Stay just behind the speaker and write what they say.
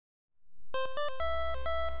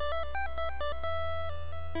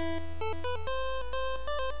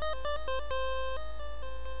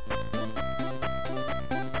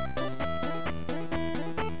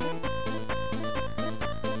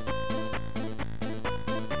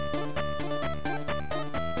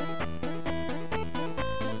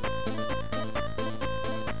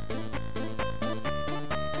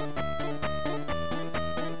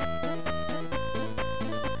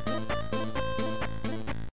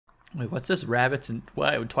Wait, what's this? Rabbits and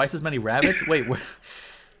what? Twice as many rabbits? Wait, what?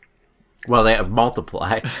 Well, they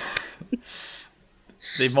multiply.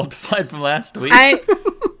 They multiplied from last week. I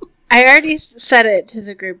already said it to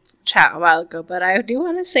the group chat a while ago, but I do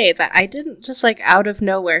want to say that I didn't just like out of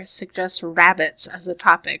nowhere suggest rabbits as a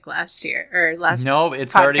topic last year or last. No,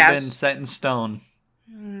 it's podcast. already been set in stone.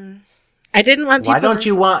 I didn't want people. Why don't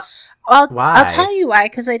you want? Well, Why? I'll tell you why.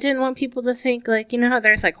 Because I didn't want people to think like, you know how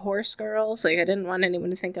there's like horse girls. Like I didn't want anyone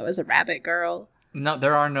to think I was a rabbit girl. No,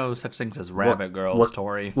 there are no such things as rabbit girls,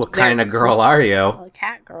 Tori. What kind of girl are you? Well, a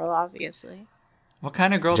cat girl, obviously. What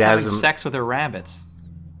kind of girls Jasmine. having sex with their rabbits?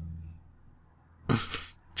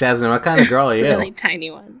 Jasmine, what kind of girl are you? Really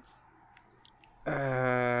tiny ones.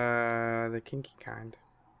 The kinky kind.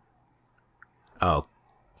 Oh,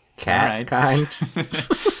 cat Alright. kind?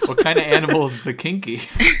 What kind of animal is the kinky?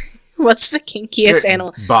 What's the kinkiest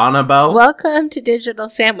animal? Bonobo? Welcome to Digital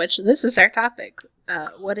Sandwich. This is our topic.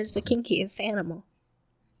 What is the kinkiest animal?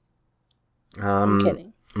 I'm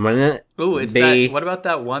kidding. Wouldn't it Ooh, it's be... that. What about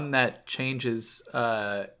that one that changes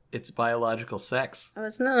its biological sex? Oh,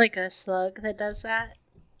 isn't it like a slug that does that?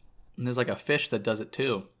 And there's like a fish that does it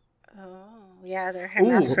too. Oh, yeah, they're Ooh,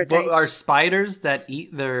 hermaphrodites. but are spiders that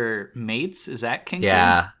eat their mates? Is that kinky?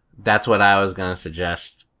 Yeah, that's what I was going to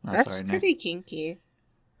suggest. Oh, That's sorry, Nick. pretty kinky.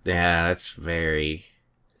 Yeah, that's very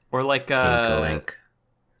Or like kink-a-link.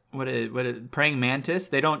 praying mantis?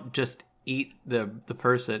 They don't just eat the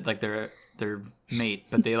person like their mate,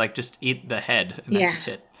 but they like just eat the head and that's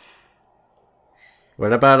it.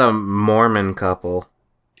 What about a Mormon couple?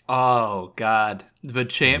 Oh God,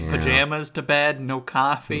 pajamas to bed, no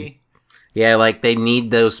coffee. Yeah, like they need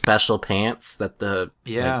those special pants that the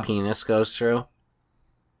Yeah. like, penis goes through.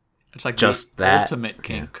 It's like Just the that. ultimate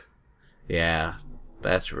kink. Yeah,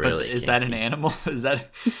 that's really. But is that an kinky. animal? Is that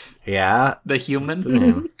Yeah. the human?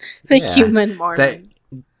 Mm. The Yeah. human Mormon.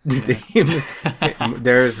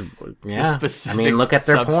 There's yeah. I specific mean, look at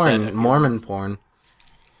their subset porn, of Mormon humans. porn.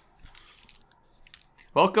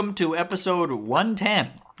 Welcome to episode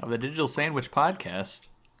 110 of the Digital Sandwich Podcast.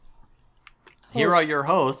 Here are your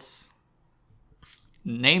hosts.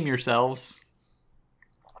 Name yourselves.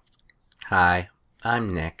 Hi,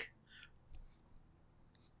 I'm Nick.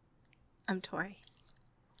 I'm Tori.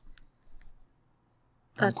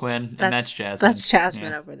 I'm Quinn, and that's Jasmine. That's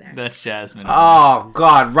Jasmine Yeah. over there. That's Jasmine. Oh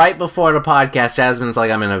God! Right before the podcast, Jasmine's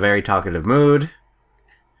like, "I'm in a very talkative mood,"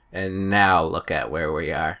 and now look at where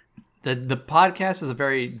we are. The podcast is a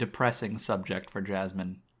very depressing subject for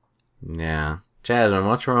Jasmine. Yeah, Jasmine,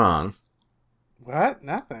 what's wrong? What?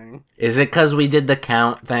 Nothing. Is it because we did the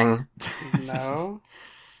count thing? No.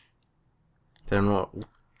 Then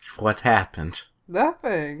what happened?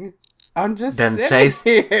 Nothing. I'm just Then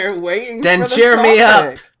sitting here waiting Then for the cheer me up.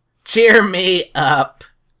 topic. Cheer me up.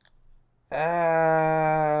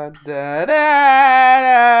 Da, da,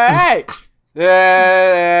 da, hey! Da,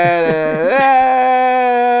 da,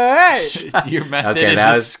 da, hey! Your method Okay, is that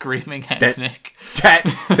just was- screaming at that- Nick.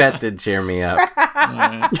 That did cheer me up.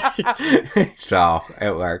 Alright. So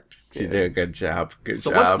it worked. She did a good job. Good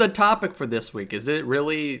So job. what's the topic for this week? Is it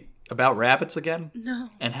really about rabbits again? No.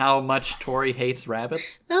 And how much Tori hates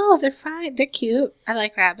rabbits? No, they're fine. They're cute. I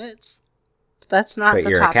like rabbits. But that's not But the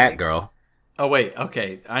you're topic. a cat girl. Oh wait,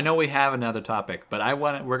 okay. I know we have another topic, but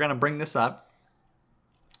we're going to bring this up.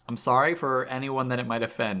 I'm sorry for anyone that it might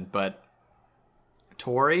offend, but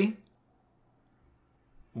Tori,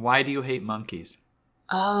 why do you hate monkeys?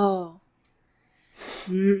 Oh.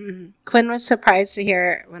 Quinn was surprised to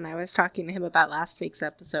hear when I was talking to him about last week's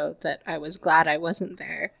episode that I was glad I wasn't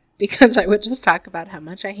there because I would just talk about how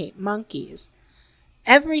much I hate monkeys.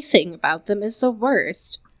 Everything about them is the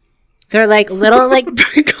worst. They're like little, like,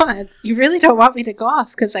 God, you really don't want me to go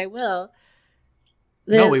off because I will.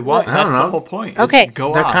 No, we want. I don't That's the know. whole point. is Okay.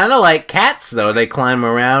 go They're off. kind of like cats, though. They climb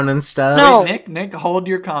around and stuff. No. Nick, hold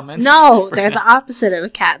your comments. No, for they're now. the opposite of a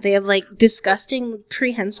cat. They have like disgusting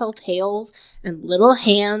prehensile tails and little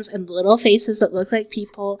hands and little faces that look like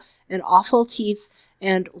people and awful teeth.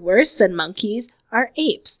 And worse than monkeys are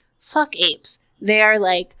apes. Fuck apes. They are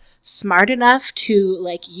like smart enough to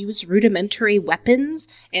like use rudimentary weapons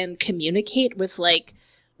and communicate with like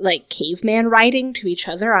caveman writing to each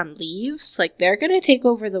other on leaves. Like they're gonna take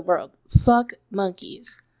over the world. Fuck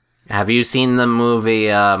monkeys. Have you seen the movie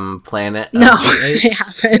Planet of No, the I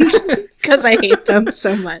Apes? haven't because I hate them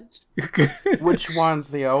so much. Which ones?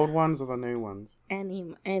 The old ones or the new ones?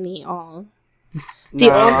 Any all. No,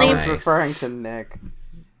 only- I was Nice. referring to Nick.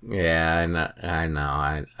 Yeah, I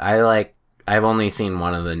know. I like. I've only seen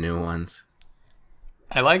one of the new ones.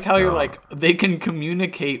 I like how you're So- like, they can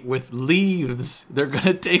communicate with leaves. They're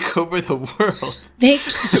gonna take over the world. They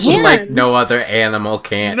can. Like no other animal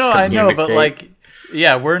can't. No, I know, but communicate. like,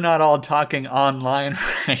 yeah, we're not all talking online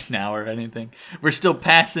right now or anything. We're still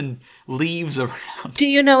passing leaves around. Do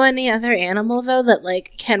you know any other animal though that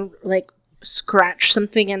like can like scratch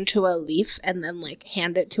something into a leaf and then like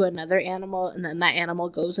hand it to another animal and then that animal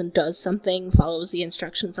goes and does something, follows the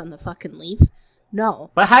instructions on the fucking leaf? No.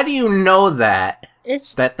 But how do you know that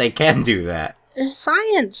It's they can do that?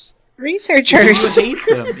 science. You Researchers. hate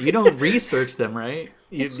them. You don't research them, right?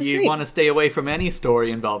 You, It's a you thing. want to stay away from any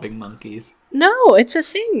story involving monkeys. No, it's a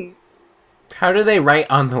thing. How do they write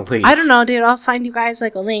on the leaf? I don't know, dude. I'll find you guys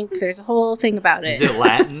like a link. There's a whole thing about Is it. it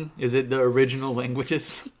Latin? Is it the original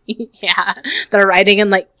languages? Yeah. They're writing in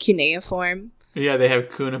like cuneiform. Yeah, they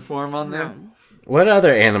have cuneiform on them. What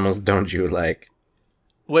other animals don't you like?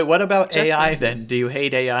 Wait, what about Just AI monkeys. then? Do you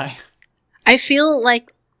hate AI? I feel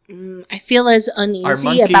like I feel as Are uneasy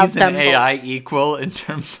about monkeys them and AI both. equal in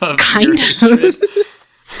terms of Kind your of. hatred?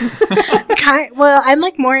 Well, I'm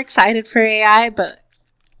like more excited for AI, but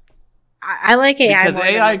I like AI Because more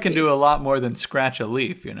than AI can do a monkeys. lot more than scratch a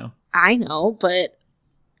leaf, you know? I know, but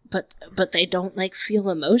they don't like feel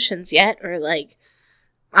emotions yet, or like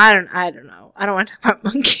I don't know. I don't want to talk about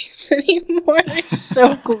monkeys anymore. It's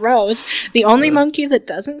so gross. The only monkey that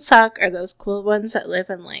doesn't suck are those cool ones that live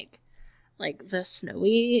in like the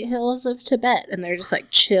snowy hills of Tibet, and they're just like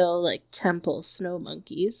chill, like temple snow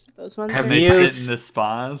monkeys. Those ones Have are They you- sit in the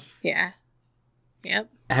spas. yeah, yep.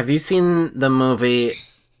 Have you seen the movie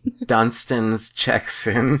Dunstan's Checks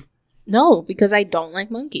In? No, because I don't like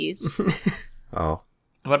monkeys. Oh.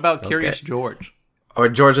 What about Okay. Curious George? Or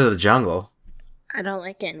George of the Jungle. I don't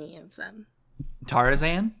like any of them.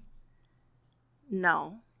 Tarzan?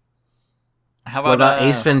 No, How What about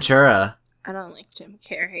Ace Ventura? I don't like Jim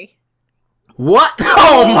Carrey. What?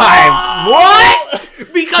 Oh my! What?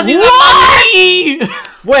 Because he's a monkey!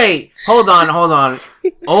 Wait, hold on.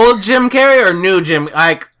 Old Jim Carrey or new Jim?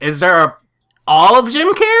 Like, is there all of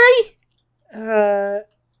Jim Carrey?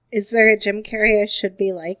 Is there a Jim Carrey I should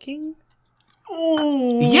be liking?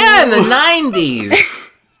 Yeah, in the 90s.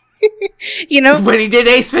 You know, When he did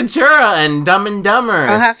Ace Ventura and Dumb and Dumber.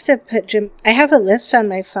 I'll have to put Jim. I have a list on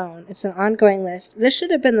my phone. It's an ongoing list. This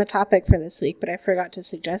should have been the topic for this week, but I forgot to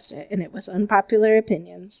suggest it, and it was unpopular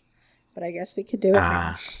opinions. But I guess we could do it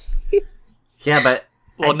now. Yeah, but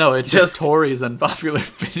Well, no, it's just Tori's unpopular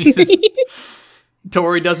opinion.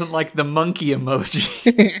 Tori doesn't like the monkey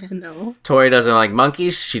emoji. No. Tori doesn't like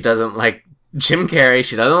monkeys. She doesn't like Jim Carrey.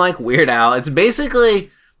 She doesn't like Weird Al. It's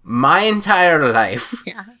basically my entire life.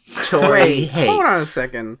 Yeah. Tori hates. Hold on a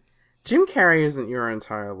second. Jim Carrey isn't your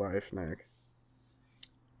entire life, Nick.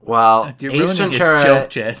 Well, You're Ace ruining his Ventura. joke,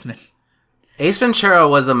 Jasmine. Ace Ventura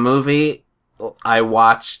was a movie I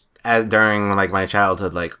watched during like my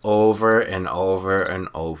childhood, like over and over and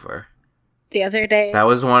over. The other day, That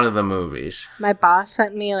was one of the movies. my boss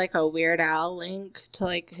sent me like a Weird Al link to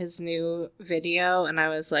like his new video, and I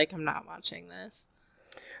was like, I'm not watching this.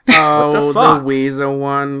 Oh, fuck? the Weezer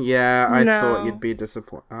one? Yeah, I No. thought you'd be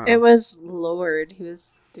disappointed. Oh. It was Lord. He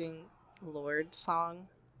was doing Lord song.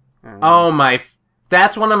 Oh my!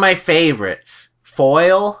 That's one of my favorites.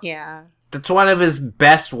 Foil. Yeah. That's one of his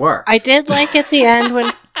best work. I did like at the end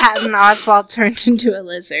when Patton Oswalt turned into a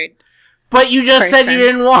lizard. But you just said person. you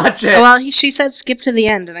didn't watch it. Well, she said skip to the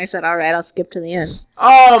end, and I said, all right, I'll skip to the end.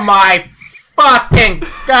 Oh my fucking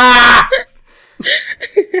god!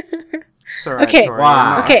 Sorry, Okay. Tori, Wow.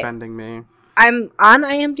 you're not Okay. offending me. I'm on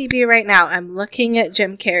IMDb right now. I'm looking at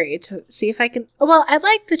Jim Carrey to see if I can... Oh, well, I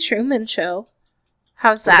like The Truman Show.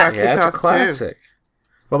 How's that? What Yeah, it's a Kick-Ass classic.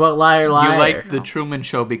 What about Liar Liar? You like the Truman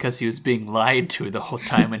Show because he was being lied to the whole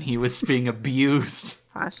time and he was being abused.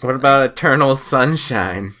 Possibly. What about Eternal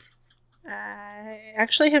Sunshine? I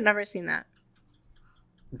actually have never seen that.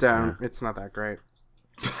 Don't. It's not that great.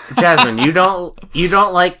 Jasmine, you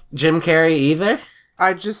don't like Jim Carrey either?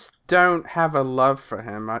 I just don't have a love for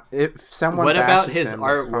him. If someone What about bashes his him,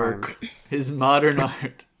 that's fine. artwork? His modern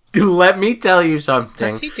art? Let me tell you something.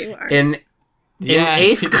 Does he do art? In Yeah,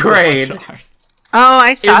 eighth he does a bunch grade- of art. Oh,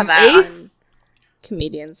 I saw in that eighth- on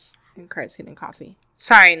Comedians in Cars Eating Coffee.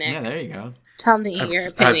 Sorry, Nick. Yeah, there you go. Tell me your I'm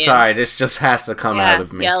opinion. sorry, this just has to come Yeah, out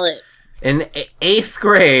of me. yell it. In 8th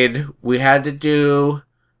grade, we had to do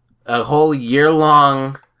a whole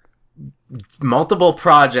year-long multiple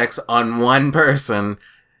projects on one person,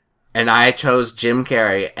 and I chose Jim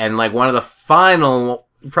Carrey. And like one of the final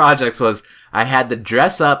projects was I had to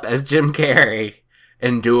dress up as Jim Carrey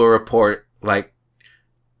and do a report like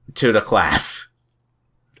to the class.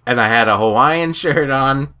 And I had a Hawaiian shirt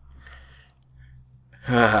on.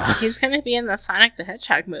 He's gonna be in the Sonic the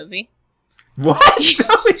Hedgehog movie. What?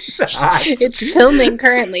 No, he's not. It's filming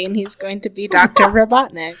currently, and he's going to be Dr.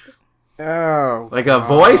 Robotnik. Oh. Like a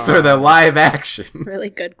voice or the live action? Really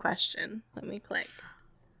good question. Let me click.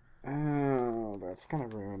 Oh, that's gonna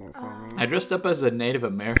ruin it for me. I dressed up as a Native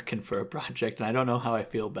American for a project, and I don't know how I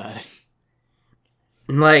feel about it.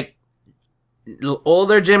 Like,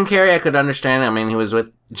 older Jim Carrey, I could understand. I mean, he was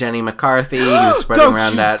with Jenny McCarthy. He was spreading Don't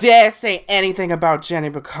around you that. dare say anything about Jenny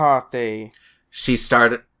McCarthy. She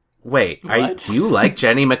started. Wait, What? do you like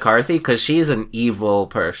Jenny McCarthy? Because she's an evil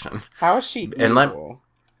person. How is she And let- evil?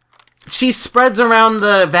 She spreads around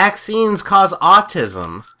the vaccines cause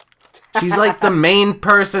autism. She's like the main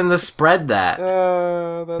person to spread that.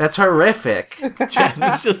 That's horrific.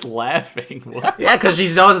 Jasmine's just laughing. What? Yeah, because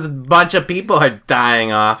she knows a bunch of people are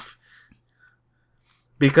dying off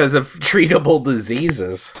because of treatable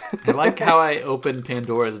diseases. I like how I opened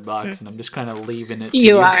Pandora's box, and I'm just kind of leaving it to You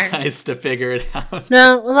you are. guys to figure it out.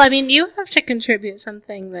 No, well, I mean, you have to contribute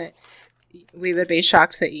something that we would be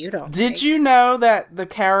shocked that you don't. Did think. you know that the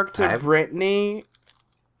character I've- Brittany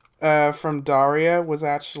from Daria was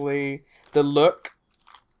actually the look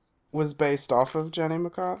was based off of Jenny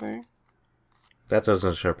McCarthy? That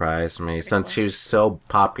doesn't surprise me, since she was so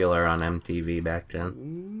popular on MTV back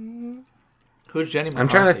then. Who's Jenny I'm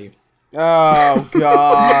trying to- McCarthy? Oh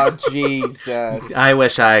God, Jesus! I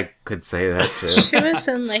wish I could say that too. She was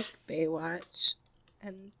in like Baywatch,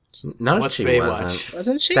 and No, What's she Baywatch? wasn't.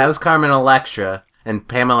 wasn't she? That was Carmen Electra and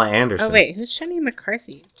Pamela Anderson. Oh wait, who's Jenny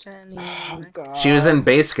McCarthy? Jenny. Oh, God. She was in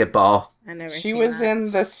Basketball. I never. She seen was that. in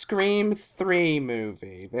the Scream 3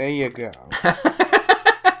 movie. There you go.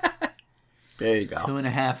 There you go.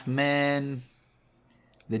 2.5 Men.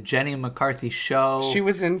 The Jenny McCarthy Show. She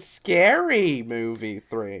was in Scary Movie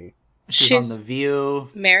 3. She's on The View.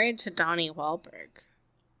 married to Donnie Wahlberg.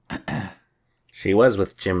 She was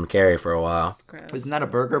with Jim Carrey for a while. Gross. Isn't that a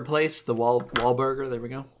burger place? The Wahlburger. There we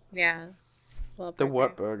go. Yeah. Wahlberg. The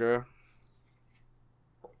what burger?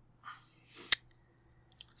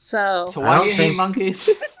 So. So I why don't do you hate monkeys?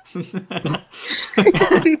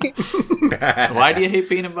 Why do you hate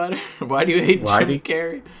peanut butter? Why do you hate Why Jim do you-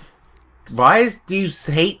 Carrey? Do you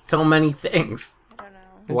hate so many things? I don't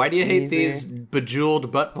know. Why do you hate easy. these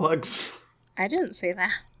bejeweled butt plugs? I didn't say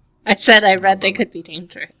that. I said I read they could be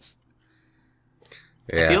dangerous.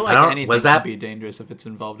 Yeah. I feel like anything was could that? be dangerous if it's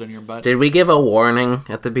involved in your butt. Did we give a warning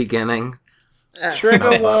at the beginning?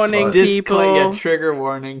 Trigger warning, people. Yeah, trigger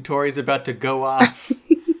warning. Tori's about to go off.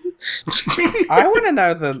 I want to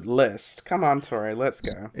know the list. Come on, Tori, let's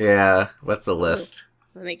go. Yeah. What's the list?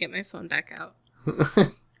 Let me get my phone back out.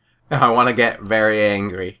 I want to get very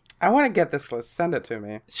angry. I want to get this list. Send it to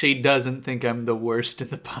me. She doesn't think I'm the worst in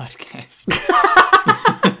the podcast.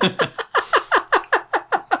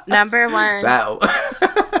 Number one.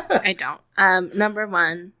 That. I don't. Number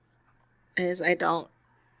one is I don't.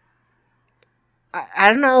 I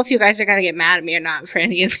don't know if you guys are gonna get mad at me or not for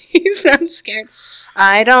any of these. I'm scared.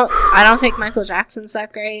 I don't think Michael Jackson's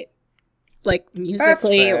that great, like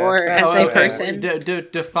musically fair. or That's as a fair. person.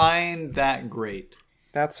 Define that great.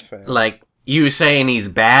 That's fair. Like, you saying he's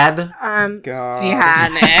bad, God. Yeah,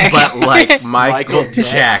 Nick. but like Michael Jackson.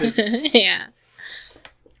 Jackson. Yeah.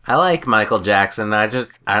 I like Michael Jackson.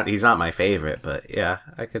 He's not my favorite, but yeah,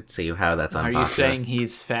 I could see how that's Are unpopular. you saying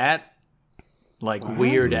he's fat? Like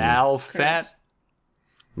Weird Al fat? Chris.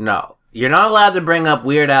 No, you're not allowed to bring up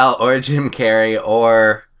Weird Al or Jim Carrey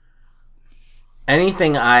or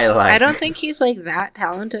anything I like. I don't think he's like that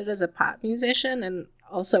talented as a pop musician, and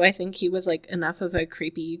also I think he was like enough of a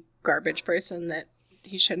creepy garbage person that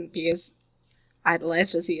he shouldn't be as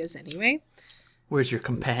idolized as he is anyway. Where's your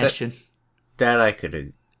compassion? that I could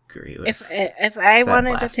agree with. If I wanted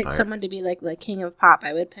to last pick part. someone to be like the king of pop,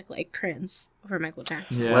 I would pick like Prince over Michael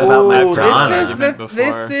Jackson. Yeah. What about Ooh, Madonna? this is Argument the, before.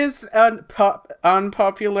 this is an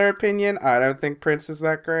unpopular opinion. I don't think Prince is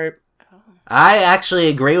that great. I actually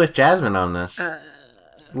agree with Jasmine on this.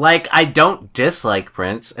 Like, I don't dislike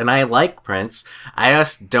Prince, and I like Prince. I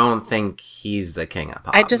just don't think he's the king of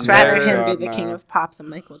pop. I'd just No, rather him God, be the king no. of pop than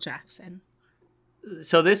Michael Jackson.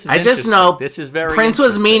 So this is I just interesting. know This is very Prince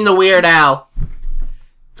was mean to Weird Al.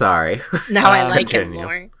 Sorry. Now I like him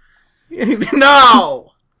continue. more.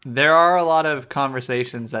 No! There are a lot of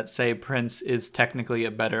conversations that say Prince is technically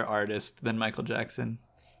a better artist than Michael Jackson.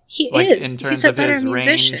 He Like is. in terms He's a of better his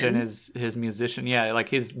musician. range and his musician. Yeah, like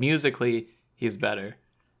his musically he's better.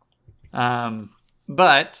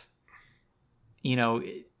 But you know,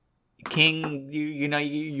 King,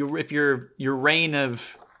 you if your reign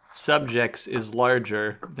of subjects is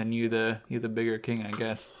larger, then you the bigger king, I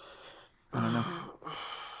guess. I don't know.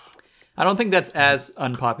 I don't think that's as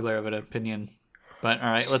unpopular of an opinion But all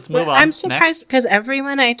right, let's move But on. I'm surprised because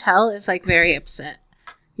everyone I tell is like very upset.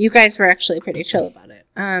 You guys were actually pretty chill about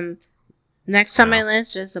it. Next on my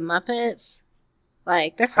list is the Muppets.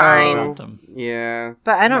 Like they're fine, Loved them. Yeah.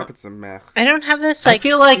 but I don't. It's a myth. I don't have this I like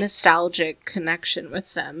feel like nostalgic connection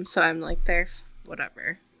with them, so I'm like they're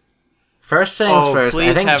whatever. first things first. I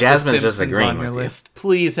please think have the Jasmine's just Simpsons agreeing on your with you. list.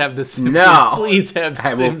 Please have the Simpsons. No. Please have the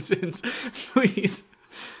I will- Simpsons. Please.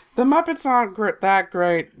 The Muppets aren't that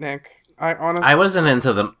great, Nick. I honestly. I wasn't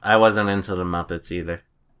into the Muppets either.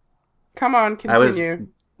 Come on, I was continue.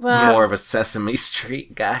 Well, more of a Sesame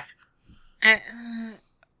Street guy.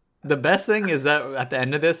 The best thing is that at the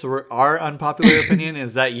end of this, our unpopular opinion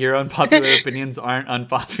is that your unpopular opinions aren't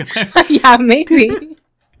unpopular. yeah, maybe.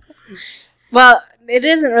 Well, it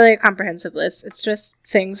isn't really a comprehensive list. It's just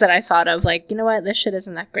things that I thought of, like, you know what, this shit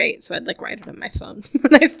isn't that great, so I'd like write it on my phone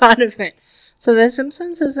when I thought of it. So The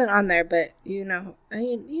Simpsons isn't on there, but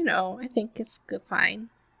I think it's good, fine.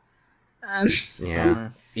 Yeah,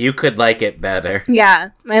 you could like it better. Yeah,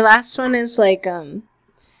 my last one is like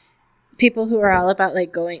people who are all about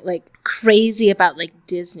like going like crazy about like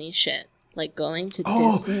Disney shit, like going to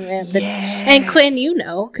Disneyland. And Quinn, you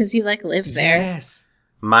know, because you like live there. Yes.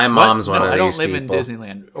 My mom's What? one No, of I these don't live people. in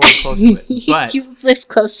Disneyland or close to it. But You live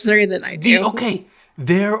closer than I do. okay,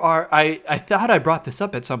 there are. I thought I brought this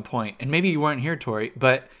up at some point, and maybe you weren't here, Tori.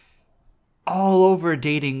 But all over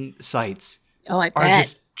dating sites Oh, I are bet.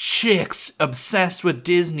 just chicks obsessed with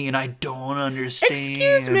Disney, and I don't understand.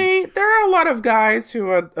 Excuse me. There are a lot of guys who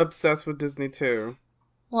are obsessed with Disney too.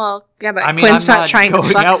 Well, yeah, but I mean, Quinn's I'm not trying to going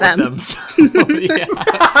fuck out them. with them. So,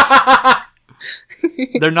 yeah.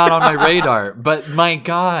 They're not on my radar, but my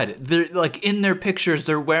God, they're like in their pictures.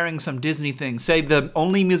 They're wearing some Disney thing. Say the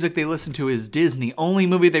only music they listen to is Disney. Only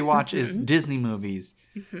movie they watch is Disney movies.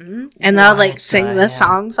 And they'll like What sing the the hell?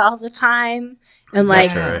 songs all the time and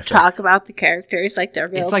like terrific. talk about the characters like they're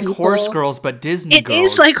real It's like people. Horse Girls, but Disney It girls.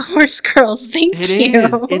 is like Horse Girls. Thank It you.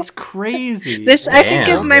 is. It's crazy. This I think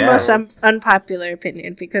is Damn, my yeah. most unpopular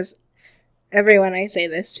opinion because everyone I say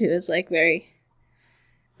this to is like very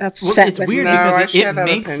Well, upset it's with weird me. No, I because share it that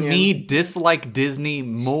makes opinion. me dislike Disney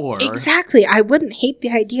more. Exactly. I wouldn't hate the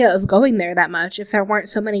idea of going there that much if there weren't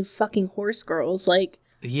so many fucking horse girls like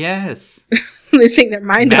Yes. losing their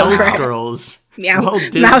mind Mouse over it. Girls. Meow. Well,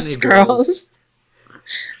 Disney Mouse girls. girls.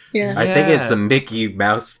 Yeah. I think it's Yeah. the Mickey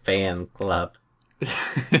Mouse fan club.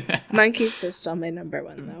 Monkeys is still my number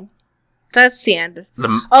one though. That's the end.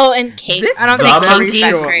 The, Oh, and Cake. This I don't is think a very Cake's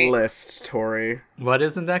that short great. list, Tori. What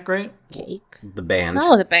isn't that great? Cake. the band.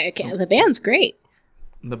 No, the band's great.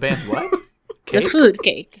 The band what? The Cake? food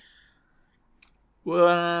cake.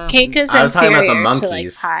 Well, Cake is I was talking about the inferior to like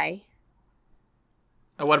monkeys. pie.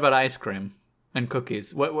 what about ice cream and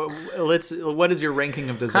cookies? What is your ranking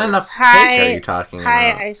of desserts? What kind of Pie- cake are you talking Pie,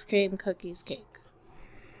 about? ice cream, cookies, cake.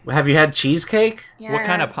 Have you had cheesecake? Yeah. What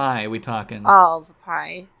kind of pie are we talking? All the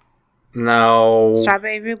pie. No.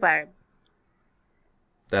 Strawberry rhubarb.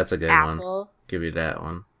 That's a good one. Apple. Give you that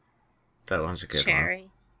one. That one's a good Cherry.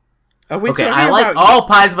 Are we one. Okay, talking I like about, all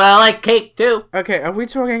pies, but I like cake too. Okay, are we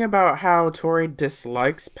talking about how Tori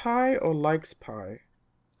dislikes pie or likes pie?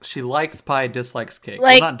 She likes pie, dislikes cake.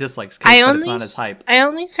 Like, Well, not dislikes cake, but it's not as hype. I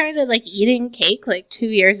only started like eating cake like 2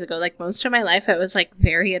 years ago. Like most of my life, I was like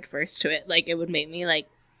very adverse to it. Like it would make me like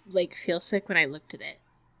feel sick when I looked at it.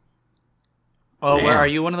 Oh, Damn. are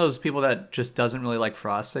you one of those people that just doesn't really like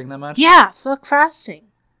frosting that much? Yeah, fuck frosting.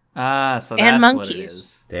 Ah, so And that's monkeys. what it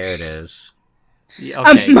is. There it is. Yeah,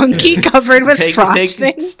 A monkey covered with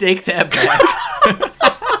frosting Take that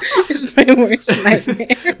back. is my worst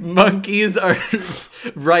nightmare. Monkeys are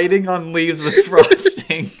writing on leaves with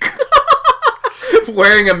frosting.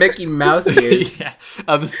 Wearing a Mickey Mouse ears. Yeah,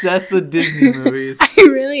 obsessed with Disney movies. I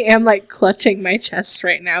really am like clutching my chest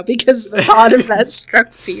right now because the thought of that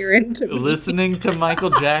struck fear into me. Listening to Michael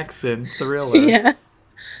Jackson, Thriller. Yeah,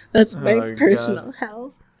 that's my Oh, personal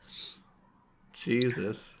hell.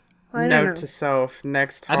 Jesus. I don't know. Note to self: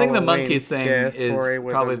 next I think the Halloween monkeys thing scare is Tori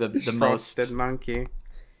with probably a the most- frosted monkey.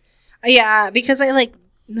 Yeah, because I like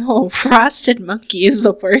no frosted monkey is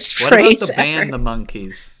the worst What about phrase the band ever. The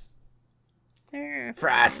Monkeys? They're-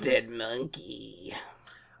 Frosted monkey.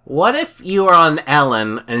 What if you were on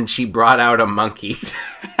Ellen and she brought out a monkey?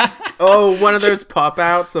 Oh, one of those pop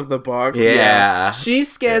outs of the box. Yeah. She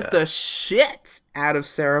scares the shit out of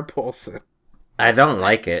Sarah Paulson. I don't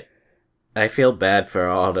like it. I feel bad for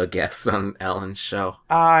all the guests on Ellen's show.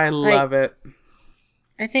 I love it.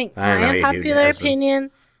 I think I know my you do, unpopular Jasmine.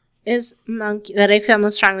 opinion is monkey that I feel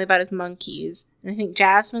most strongly about is monkeys. And I think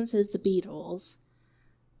Jasmine's is the Beatles.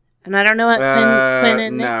 And I don't know what Quinn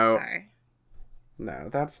and no. Nick's are. No,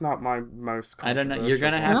 that's not my most. I don't know. You're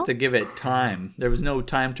gonna controversial have to give it time. There was no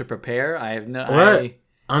time to prepare. I have no. What?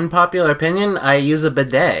 Unpopular opinion, I use a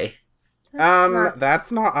bidet.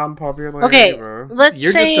 That's not unpopular. Okay, either. let's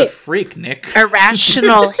You're say just a freak, Nick.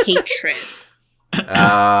 irrational hatred.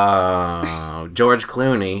 Oh, George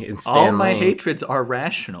Clooney and Stan All my Lee. hatreds are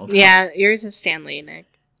rational. Yeah, yours is Stanley, Nick.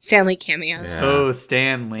 Stanley cameos. Yeah. Oh,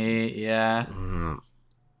 Stanley. Yeah. Mm.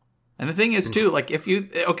 And the thing is, too, like, if you...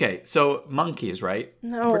 Okay, so monkeys, right?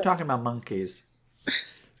 No. If we're talking about monkeys.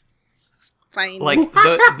 Fine. Like,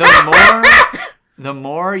 the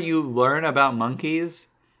more you learn about monkeys,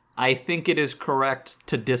 I think it is correct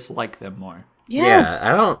to dislike them more. yes.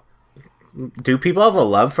 Yeah, I don't. Do people have a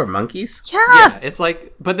love for monkeys? Yeah, it's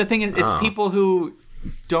like... But the thing is, it's Oh. people who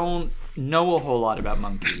don't know a whole lot about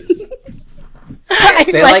monkeys. I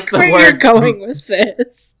They like like the where you're word- going with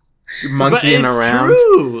this. But Monkeying it's around.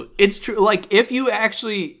 true. It's true. Like, if you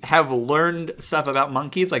actually have learned stuff about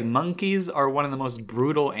monkeys, like, monkeys are one of the most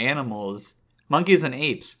brutal animals. Monkeys and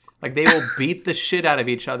apes. Like, they will beat the shit out of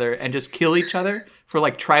each other and just kill each other for,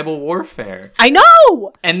 like, tribal warfare. I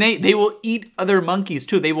know. And they will eat other monkeys,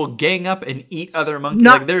 too. They will gang up and eat other monkeys.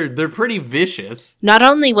 Not- Like, they're pretty vicious. Not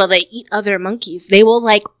only will they eat other monkeys, they will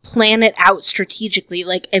like plan it out strategically,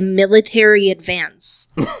 like a military advance.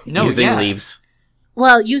 No, Using yeah. leaves.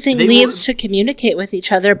 Well, using They leaves to communicate with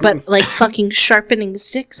each other, but like fucking sharpening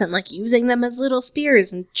sticks and like using them as little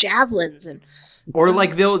spears and javelins and Or,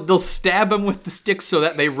 like, they'll stab them with the sticks so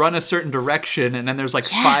that they run a certain direction, and then there's, like,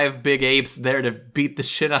 Yeah. 5 big apes there to beat the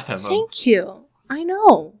shit out of them. thank you. I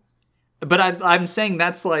know. But I'm saying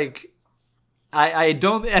that's like, I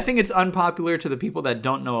think it's unpopular to the people that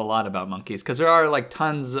don't know a lot about monkeys, because there are like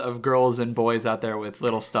tons of girls and boys out there with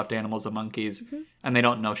little stuffed animals of monkeys, and they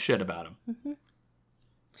don't know shit about them.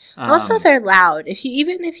 Also, they're loud. If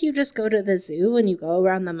you just go to the zoo and you go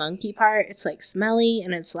around the monkey part, it's like smelly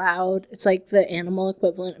and it's loud. It's like the animal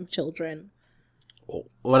equivalent of children.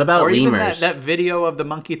 What about or even lemurs? that video of the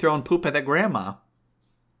monkey throwing poop at that grandma.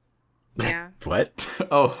 Yeah. What?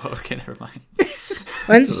 Oh, okay, never mind.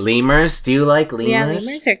 Once, Lemurs? Do you like lemurs? yeah,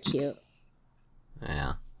 lemurs are cute.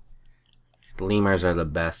 Yeah. Lemurs are the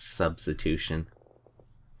best substitution.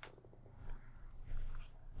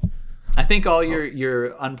 I think all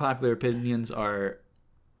your unpopular opinions are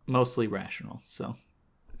mostly rational. So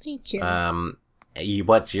Thank you.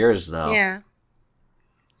 What's yours though? Yeah.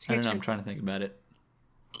 It's I your don't know. I'm turn. trying to think about it.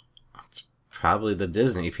 Probably the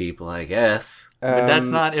Disney people, I guess. But that's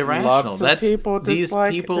not irrational. Lots of That's people these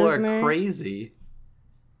dislike people Disney. are crazy.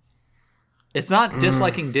 It's not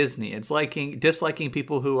disliking Disney. It's disliking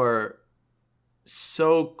people who are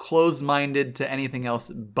so close-minded to anything else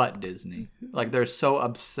but Disney. Like they're so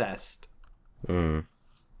obsessed. Mm.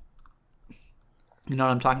 You know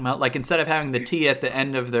what I'm talking about? Like instead of having the T at the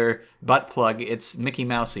end of their butt plug, it's Mickey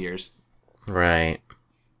Mouse ears. Right.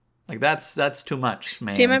 Like that's too much,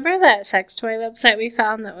 man. Do you remember that sex toy website we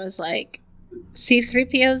found that was like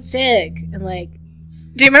C-3PO's dick and like?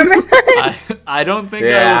 Do you remember that? I don't think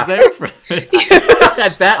Yeah. I was there for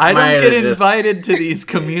this. That I might don't get have just- invited to these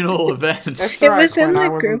communal events. That's It right, was in Quinn, I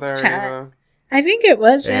the wasn't group there chat. either. I think it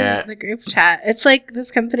was Yeah. in the group chat. It's like this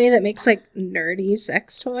company that makes like nerdy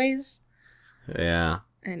sex toys. Yeah.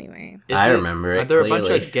 Anyway, I remember Are it there a bunch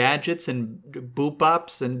clearly. of gadgets and boop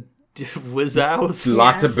bops and whiz-ows?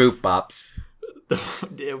 Lots of boop bops.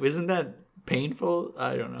 Isn't that painful?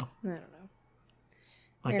 I don't know. I don't know.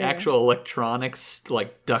 Like Anyway. actual electronics,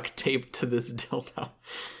 like duct taped to this dildo.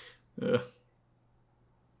 Ugh.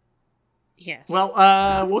 Yes.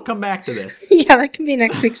 Well, we'll come back to this. yeah, that can be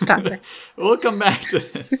next week's topic. We'll come back to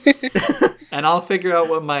this, and I'll figure out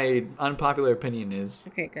what my unpopular opinion is.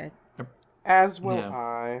 Okay, good. As will Yeah.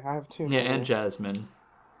 I. I have two. Yeah, more. and Jasmine.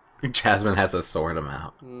 Jasmine has to sort them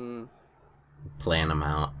out, Mm, plan them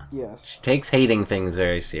out. yes, Takes hating things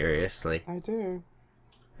very seriously. I do.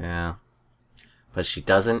 Yeah. But she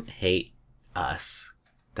doesn't hate us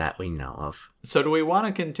that we know of. So, do we want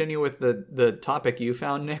to continue with the topic you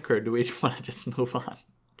found, Nick, or do we want to just move on?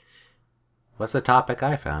 What's the topic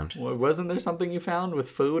I found? Wasn't there something you found with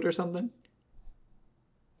food or something?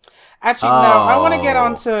 Actually, no. I want to get Oh.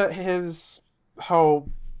 onto his whole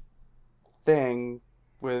thing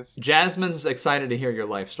with. Jasmine's excited to hear your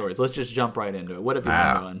life stories. Let's just jump right into it. What have you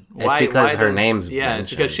Wow. been doing? It's because her name's yeah, it's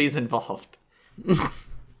because mentioned. she's involved.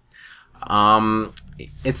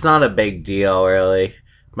 It's not a big deal, really.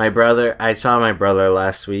 I saw my brother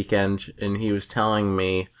last weekend, and he was telling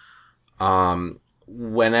me,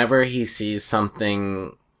 whenever he sees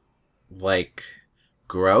something, like,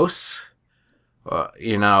 gross,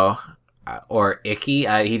 or icky,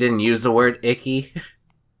 he didn't use the word icky,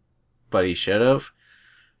 but he should have.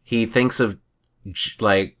 He thinks of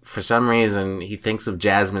like, for some reason, he thinks of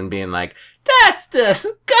Jasmine being like, "That's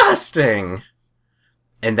disgusting!"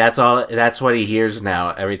 And that's what he hears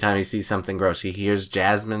now every time he sees something gross. He hears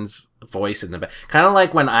Jasmine's voice in the back. Kind of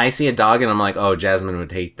like when I see a dog and I'm like, oh, Jasmine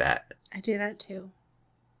would hate that. I do that too.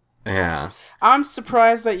 Yeah. I'm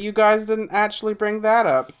surprised that you guys didn't actually bring that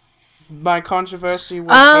up. My controversy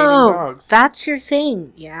with hating dogs. That's your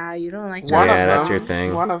thing. Yeah, you don't like One that. of them. That's your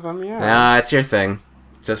thing. One of them, yeah. Yeah, it's your thing.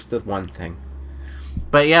 Just the one thing.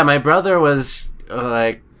 But yeah, my brother was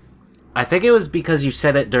like, I think it was because you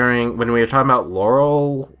said it during when we were talking about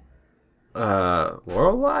Lorelei?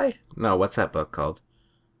 No, what's that book called?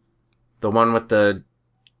 The one with the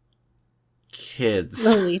kids.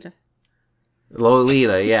 Lolita,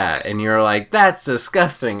 yeah. And you're like, that's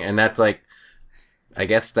disgusting. And that's like, I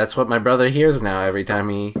guess that's what my brother hears now every time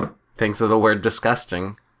he thinks of the word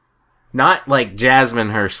disgusting. Not like Jasmine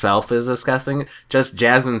herself is disgusting, just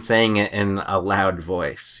Jasmine saying it in a loud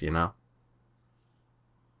voice, you know?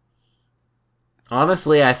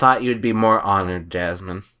 Honestly, I thought you'd be more honored,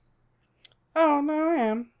 Jasmine. Oh, no, I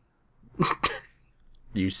am.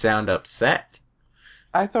 You sound upset.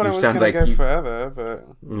 I thought You it was sound going to like go you- further, but...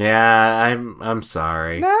 Yeah, I'm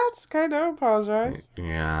sorry. No, it's okay, don't apologize.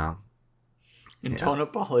 Yeah. And Yeah. don't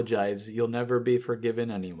apologize. You'll never be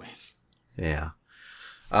forgiven anyways. Yeah.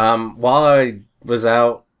 While I was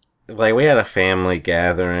out, like, we had a family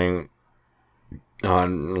gathering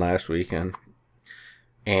on last weekend,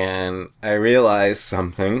 and I realized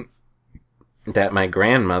something that my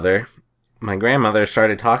grandmother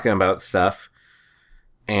started talking about stuff,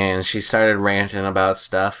 and she started ranting about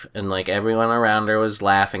stuff, and, like, everyone around her was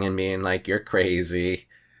laughing and being like, you're crazy,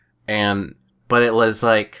 but it was,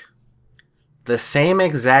 like, the same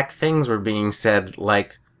exact things were being said,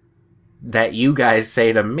 like, that you guys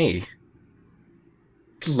say to me.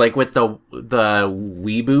 Like with the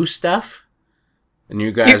weeboo stuff. And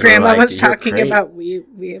you guys Your grandma were like, was "You're talking cra-" about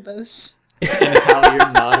weeaboos. And how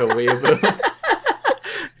you're not a weeaboo.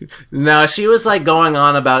 No, she was like going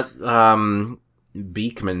on about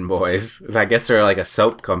Beekman Boys. I guess they're like a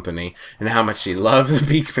soap company. And how much she loves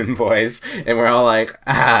Beekman Boys. And we're all like,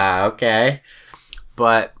 okay.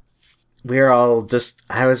 But we're all just,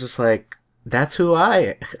 I was just like, that's who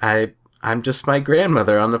I'm just my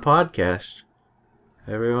grandmother on the podcast.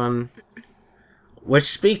 Everyone. Which,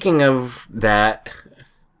 speaking of that,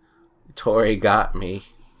 Tori got me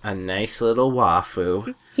a nice little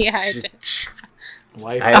wafu. Yeah, I did.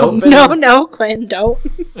 Wife. I Oh, opened- no, Quinn, don't.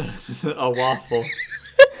 A waffle.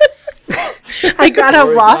 I got a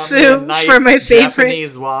Tori got me a wafu nice for my favorite.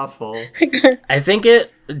 Japanese waffle. I think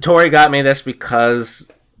Tori got me this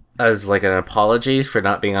because as like an apology for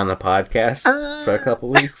not being on the podcast for a couple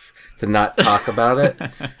weeks to not talk about it.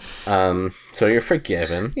 So you're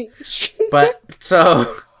forgiven. But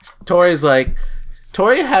so Tori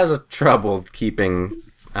has a trouble keeping,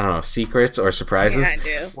 I don't know, secrets or surprises. Yeah, I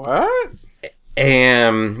do. What?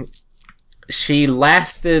 And she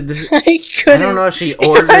lasted, I couldn't. I don't know if she I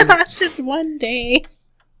ordered. lasted one day.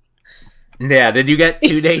 Yeah, did you get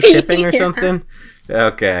 2-day shipping or Yeah. something?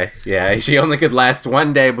 Okay, yeah, she only could last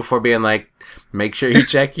one day before being like, make sure you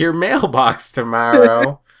check your mailbox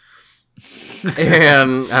tomorrow.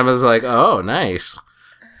 And I was like, oh, nice.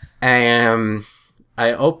 And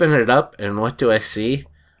I open it up, and what do I see?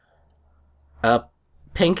 A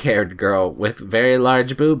pink-haired girl with very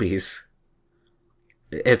large boobies.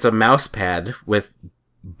 It's a mouse pad with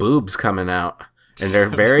boobs coming out, and they're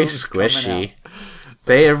very Boobs coming squishy.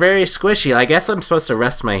 They are very squishy. I guess I'm supposed to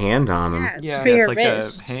rest my hand on them. Yeah, it's Yeah, for It's your like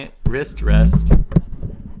wrist. a wrist rest.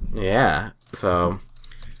 Yeah. So,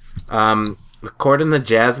 according to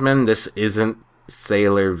Jasmine, this isn't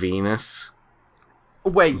Sailor Venus.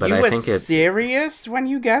 Wait, But you I were think it- serious when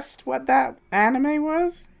you guessed what that anime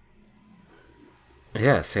was?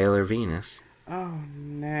 Yeah, Sailor Venus. Oh,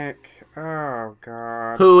 Nick. Oh,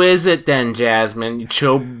 God. Who is it then, Jasmine?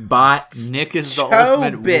 Chobots? Nick is the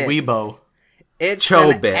ultimate Chobits. weebo. It's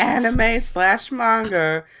Chobits. an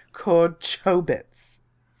anime/manga called Chobits.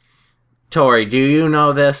 Tori, do you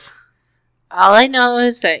know this? All I know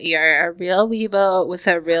is that you're a real weebo with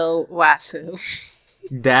a real wasu.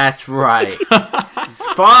 That's right.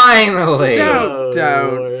 Finally! Oh,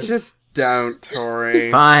 Don't. Lord. Just don't,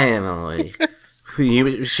 Tori. Finally.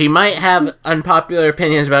 She might have unpopular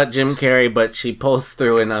opinions about Jim Carrey, but she pulls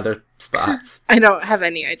through in other spots. I don't have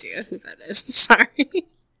any idea who that is. I'm sorry.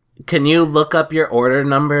 Can you look up your order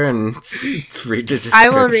number and read the description? I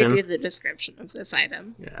will read you the description of this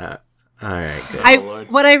item. Yeah. Alright, good.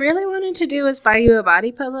 Lord. What I really wanted to do was buy you a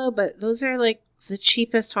body pillow, but those are like the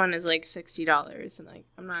cheapest one is like $60, and like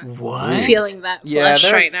I'm not What? feeling that Yeah, flush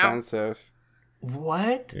they're right now. expensive.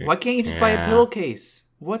 What? Why can't you just buy a Yeah. pillowcase?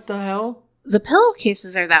 What the hell? The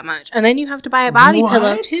pillowcases are that much, and then you have to buy a body What?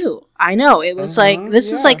 pillow too. I know, it was like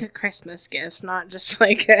this is yeah. like a Christmas gift, not just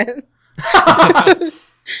like a.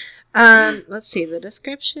 Let's see. The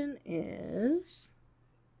description is.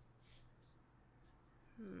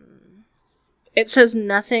 It says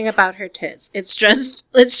nothing about her tits. It's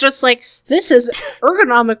just like this is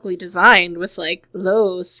ergonomically designed with like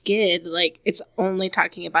low skid. Like it's only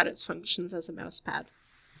talking about its functions as a mouse pad.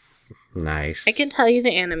 Nice. I can tell you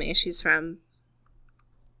the anime she's from.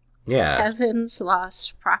 Yeah. Heaven's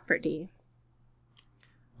Lost Property.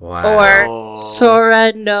 Wow. Or Oh.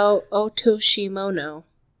 Sora no Otoshimono.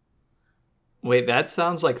 Wait, that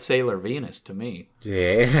sounds like Sailor Venus to me.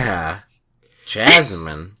 Yeah.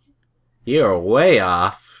 Jasmine. You're way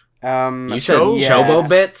off. You said Chobo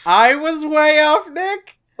Bits? I was way off,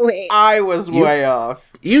 Nick. Wait. I was way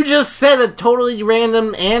off. You just said a totally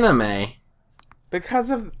random anime.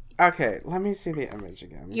 Because of... Okay, let me see the image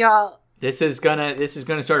again. Y'all, This is gonna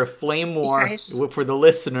start a flame war guys- for the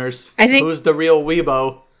listeners. I think- Who's the real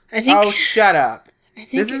Weebo? I think Oh, shut up. I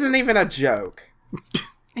think This isn't even a joke.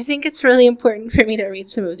 I think it's really important for me to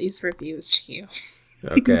read some of these reviews to you.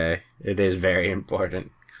 Okay. It is very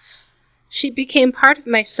important. She became part of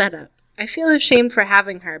my setup. I feel ashamed for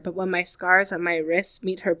having her, but when my scars on my wrists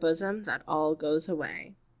meet her bosom, that all goes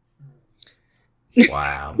away.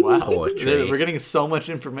 Wow. Wow, Poetry. we're getting so much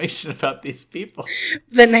information about these people.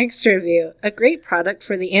 The next review. A great product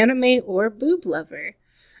for the anime or boob lover.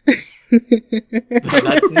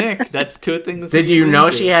 That's Nick. That's two things. Did he's you know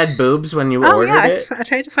into. she had boobs when you Oh ordered yeah, it? I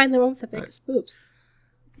tried to find the one with the biggest boobs.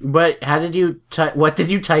 But how did you what did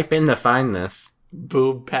you type in to find this?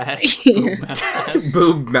 boob pad? Boob mouse pad?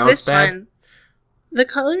 Boob mouse This pad? one. The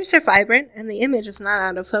colors are vibrant and the image is not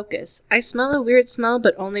out of focus. I smell a weird smell,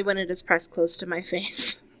 but only when it is pressed close to my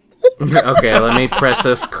face. Okay, let me press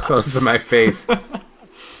this close to my face. But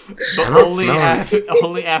don't only, smell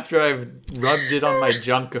only after I've rubbed it on my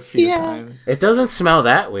junk a few Yeah. times. It doesn't smell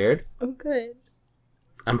that weird. Oh, good.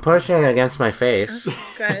 I'm pushing it against my face.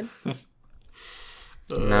 Good.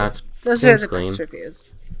 No, it's Those are seems the clean. best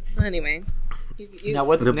reviews. Well, anyway. You, Now,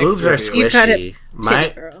 what's The Nick's boobs are review? You got it. squishy. Titty My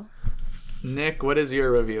girl. Nick, what is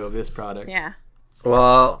your review of this product? Yeah.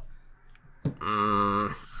 well,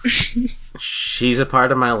 she's a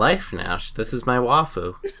part of my life now. This is my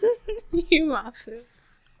wafu. You awesome.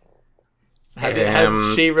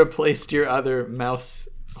 Has she replaced your other mouse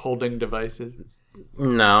holding devices?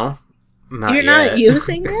 No, not You're yet. not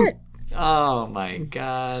using it? Oh my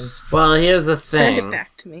god. Well, here's the Send it thing.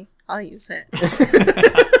 back to me. I'll use it.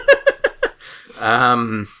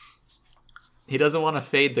 He doesn't want to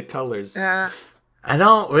fade the colors. I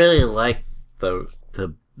don't really like the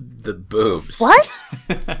boobs. What?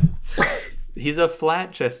 He's a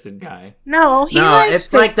flat-chested guy. No, he No, likes it's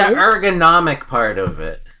big like the boobs. ergonomic part of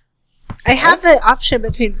it. I had the option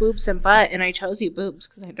between boobs and butt, and I chose you boobs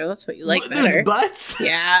because I know that's what you like better. There's butts?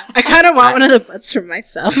 Yeah, I kind of want one of the butts for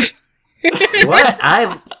myself.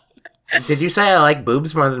 What? Did you say I like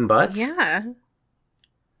boobs more than butts? Yeah.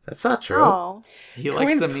 That's not true. Oh, He Can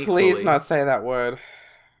likes we them equally. please not say that word?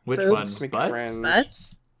 Which Boobs. one? Make Butts? friends.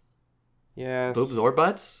 butts? Yes. Boobs or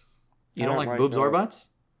butts? You I don't don't like like boobs or that. butts?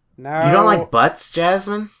 No. You don't like butts,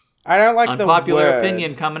 Jasmine? I don't like the Unpopular word.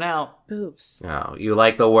 opinion coming out. Boobs. No. You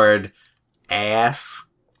like the word ass?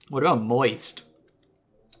 What about moist?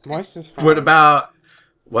 Moist is fine.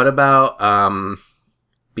 What about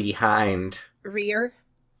behind? Rear.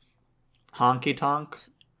 Honky tonk?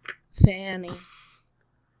 Fanny.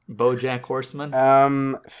 Bojack Horseman?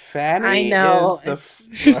 Fanny I know, is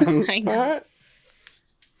the it's- fun I know. part.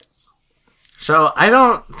 So I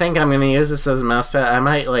don't think I'm gonna use this as a mouse pad. I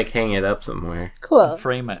might like hang it up somewhere. Cool.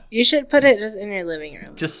 Frame it. You should put it just in your living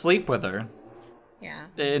room. Just sleep with her. Yeah.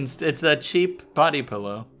 It's a cheap body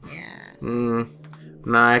pillow. Yeah.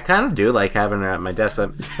 No, I kind of do like having her at my desk.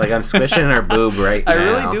 I'm squishing her boob right I now.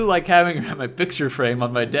 really do like having her at my picture frame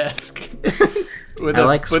on my desk. with I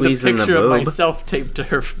like squeezing the picture of boob. myself taped to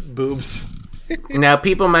her boobs. Now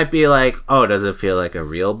people might be like, "Oh, does it feel like a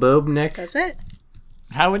real boob, Nick?" Does it?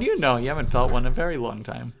 How would you know? You haven't felt one in a very long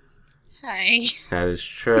time. Hi. That is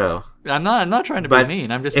true. I'm not trying to But be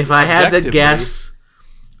mean. I'm just if I had to objectively-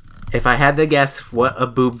 guess what a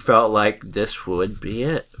boob felt like, this would be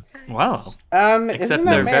it. Wow. Except Isn't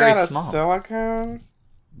they're that made very out of small. silicone?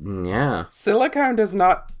 Yeah. Silicone does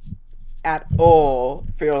not at all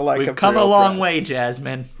feel like a We've come a real long breast. way,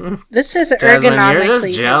 Jasmine. This is Jasmine, ergonomically you're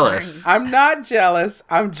just jealous. designed. I'm not jealous.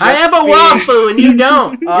 I'm just I have a being... wafu and you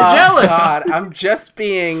don't. You're Oh, jealous. God, I'm just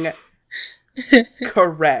being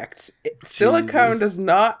correct. Silicone does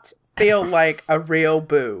not feel like a real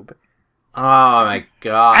boob. Oh my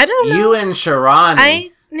god. I don't know. You and Sharani. I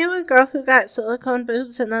knew a girl who got silicone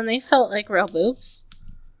boobs, and then they felt like real boobs.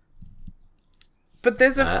 But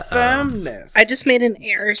there's a firmness. I just made an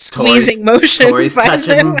air squeezing motion. Tori's by the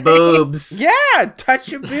touching way. boobs. Yeah,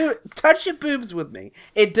 touch your boobs with me.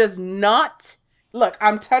 It does not. Look,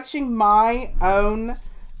 I'm touching my own.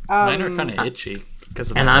 Mine are kind of itchy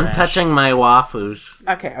because of And the I'm rash. touching my wafus.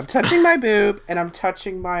 Okay, I'm touching my boob and I'm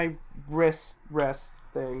touching my wrist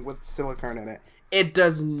thing with silicone in it. It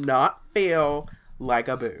does not feel like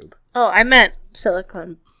a boob. Oh, I meant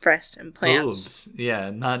silicone breast implants. boobs. Yeah,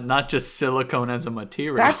 not just silicone as a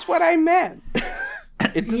material. That's what I meant.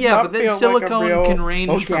 It does yeah, not but then feel silicone like a real can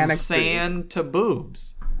range from organic sand to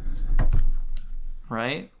boobs,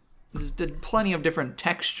 right? There's plenty of different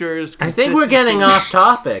textures. I think we're getting off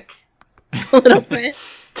topic. A little bit.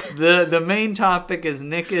 The main topic is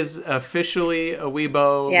Nick is officially a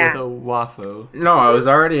weebo Yeah. with a wafu. No, I was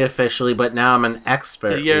already officially, but now I'm an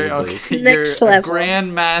expert. You're, weebly. okay, Next you're a level.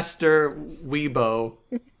 grandmaster weebo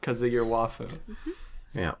because of your wafu.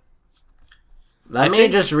 Yeah. Let me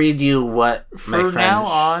just read you what my For friend... now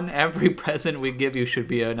on, every present we give you should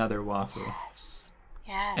be another wafu.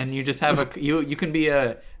 Yes. And you just have you can be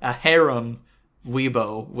a harem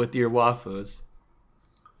weebo with your wafus.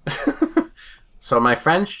 So my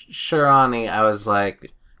friend Sharani, I was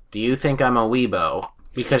like, do you think I'm a weebo?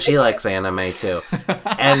 Because she likes anime too.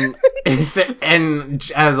 And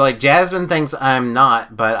and I was like, Jasmine thinks I'm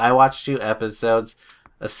not, but I watched 2 episodes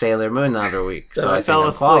of Sailor Moon the other week, so I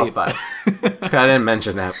fell think I'm asleep. qualified. I didn't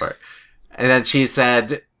mention that part. And then she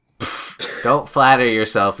said, don't flatter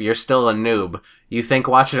yourself, you're still a noob. You think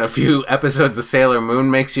watching a few episodes of Sailor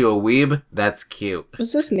Moon makes you a weeb? That's cute.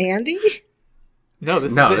 Was this Mandy? No,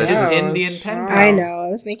 this No, is this the is- Indian Yeah, pen it's- pal. I know. I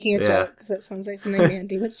was making a Yeah. joke because that sounds like something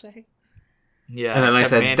Mandy would say. Yeah, And then I except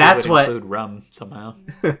said, Mandy "That's would what- include rum somehow."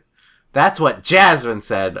 That's what Jasmine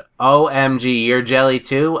said. OMG, you're jelly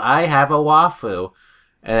too? I have a wafu.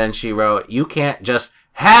 And then she wrote, you can't just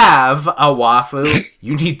have a wafu.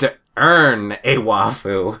 You need to earn a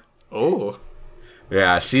wafu. Oh,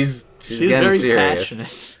 Yeah, she's she's getting very serious.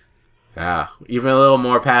 passionate. Yeah, even a little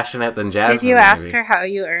more passionate than Jasmine. Did you ask maybe. her how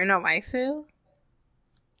you earn a waifu?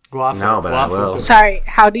 Waffle, No, but I will. Sorry,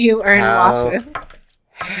 how do you earn How- wafu?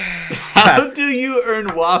 How do you earn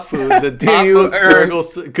wafu? The top you most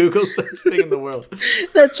earn- Google search thing in the world.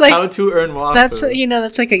 That's like How to earn wafu? that's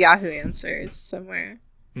that's like a Yahoo Answers somewhere.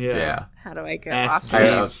 yeah. Yeah, How do I get Ask I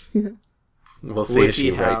wafu? know. We'll see if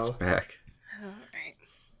she WikiHow. writes back. Alright.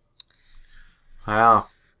 Wow.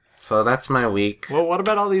 So that's my week. Well, what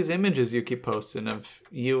about all these images you keep posting of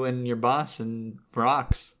you and your boss and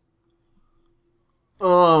rocks?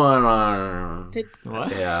 Oh, Did,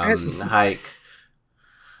 What? hike.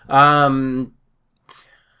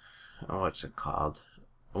 What's it called?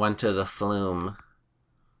 Went to the Flume.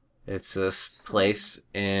 It's this place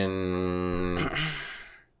in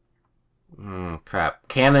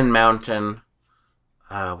Cannon Mountain.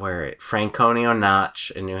 Franconia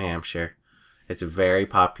Notch in New Hampshire. It's a very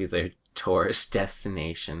popular tourist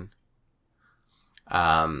destination.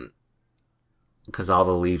 Because all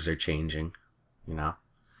the leaves are changing, you know.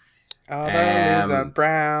 All the leaves are Um,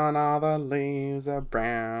 brown, all the leaves are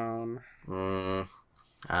brown.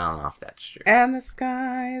 I don't know if that's true. And the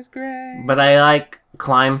sky is gray. But I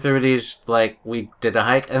climbed through these, we did a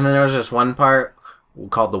hike, and then there was this one part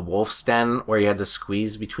called the Wolf's Den where you had to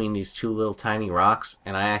squeeze between these 2 little tiny rocks,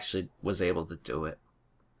 and I actually was able to do it.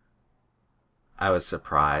 I was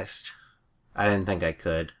surprised. I didn't think I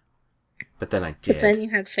could. But then I did. but then you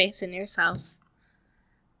had faith in yourself.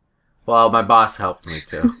 Well, my boss helped me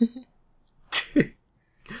too.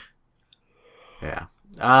 Yeah.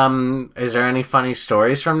 Is there any funny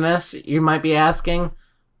stories from this, you might be asking?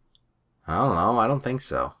 I don't know. I don't think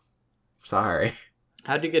so. Sorry.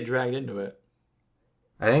 How'd you get dragged into it?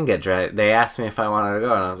 I didn't get dragged. They asked me if I wanted to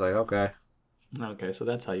go, and I was like, okay. Okay, so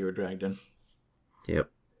that's how you were dragged in. Yep.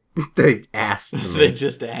 They asked They me.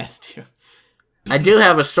 just asked you. I do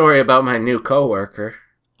have a story about my new coworker.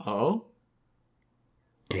 Oh?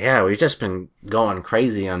 Yeah, we've just been going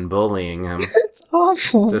crazy on bullying him It's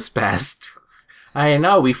awful. this past... I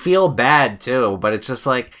know, we feel bad too, but it's just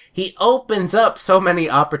he opens up so many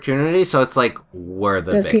opportunities, so it's we're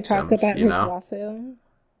the Does victims, he talk about you his know? wafu?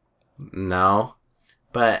 No.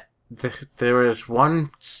 But there was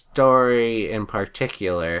one story in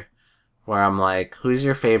particular where I'm like, who's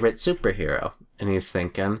your favorite superhero? And he's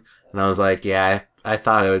thinking, and I was like, yeah, I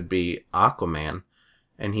thought it would be Aquaman.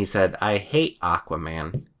 And he said, I hate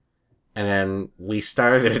Aquaman. And then we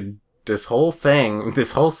started this whole thing,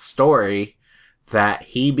 this whole story, that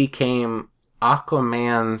he became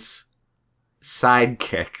Aquaman's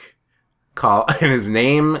sidekick and his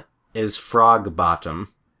name is Frog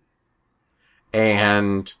Bottom.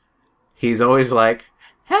 And he's always like,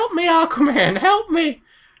 "Help me, Aquaman, help me!"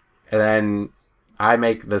 And then I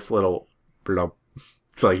make this little blop,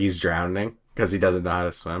 like he's drowning because he doesn't know how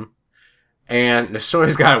to swim. And the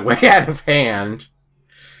story's got way out of hand.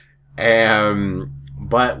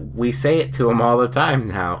 But we say it to him all the time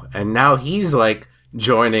now. And now he's like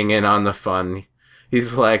joining in on the fun.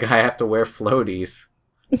 He's like, I have to wear floaties.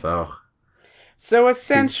 So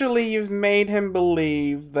essentially you've made him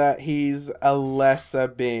believe that he's a lesser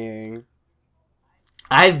being.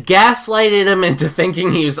 I've gaslighted him into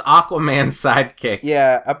thinking he was Aquaman's sidekick.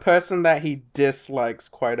 Yeah, a person that he dislikes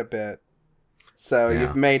quite a bit. So Yeah.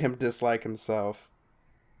 you've made him dislike himself.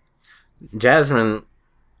 Jasmine's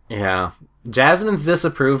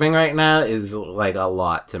disapproving right now is like a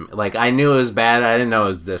lot to me. Like, I knew it was bad, I didn't know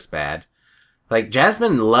it was this bad. Like,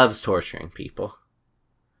 Jasmine loves torturing people.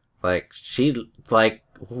 Like,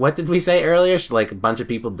 what did we say earlier? She, like, a bunch of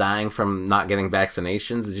people dying from not getting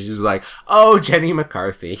vaccinations. And she was like, "Oh, Jenny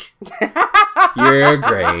McCarthy. You're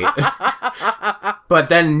great." But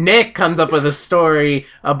then Nick comes up with a story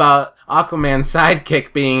about Aquaman's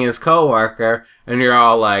sidekick being his coworker, and you're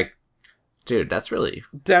all like, dude, that's really...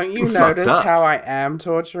 Don't you fucked notice up. how I am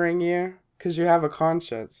torturing you? Because you have a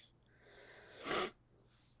conscience.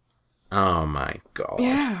 Oh my god.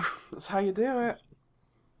 Yeah, that's how you do it.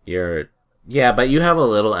 Yeah, but you have a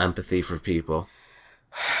little empathy for people.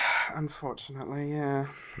 Unfortunately, yeah.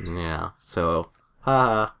 Yeah, so,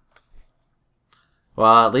 haha.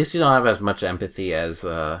 Well, at least you don't have as much empathy as,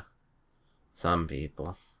 some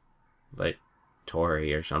people. Like,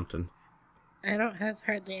 Tori or something. I don't have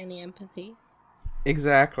hardly any empathy.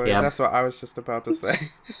 Exactly. Yep. That's what I was just about to say.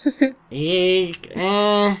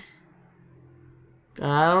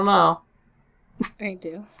 I don't know. I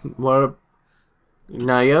do.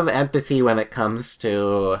 No, you have empathy when it comes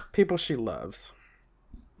to People she loves.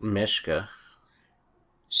 Mishka.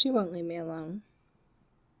 She won't leave me alone.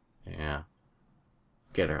 Yeah.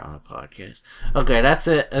 Get her on a podcast. Okay, that's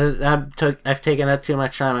it. I've taken up too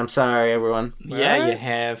much time. I'm sorry, everyone. Yeah, What? you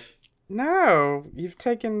have. No, you've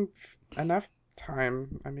taken enough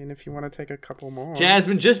time. I mean, if you want to take a couple more.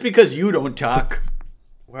 Jasmine, just because you don't talk.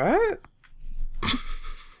 What?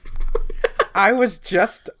 I was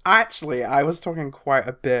talking quite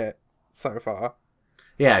a bit so far.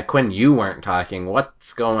 Yeah, Quinn, you weren't talking.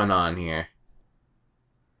 What's going on here?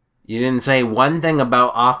 You didn't say one thing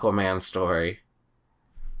about Aquaman's story.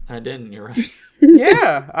 I didn't, you're right.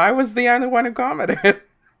 Yeah, I was the only one who commented.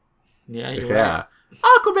 Yeah, you're Yeah. right.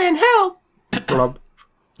 Aquaman, help! Blub.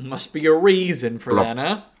 Must be a reason for Blop. that,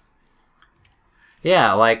 huh?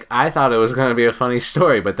 Yeah, like, I thought it was going to be a funny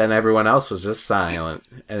story, but then everyone else was just silent.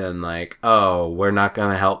 And then, like, oh, we're not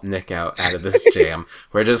going to help Nick out of this jam.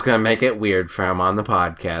 We're just going to make it weird for him on the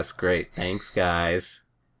podcast. Great. Thanks, guys.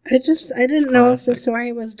 I didn't know if the classic.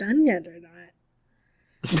 story was done yet or not.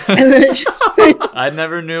 And then it just I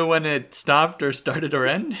never knew when it stopped or started or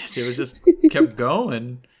ended. It was just kept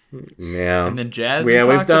going. Yeah. And then Jasmine Yeah,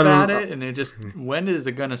 we've talked done- about it, and it just, when is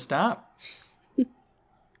it going to stop?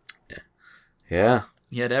 Yeah.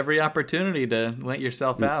 You had every opportunity to let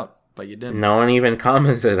yourself out, but you didn't. No one even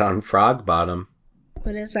commented on Frog Bottom.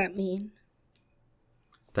 what does that mean?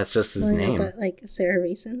 That's just his Well, no, name. but like, is there a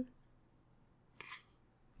reason?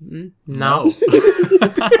 No.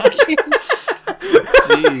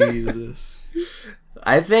 Jesus.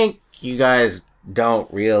 I think you guys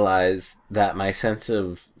don't realize that my sense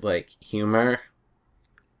of, like, humor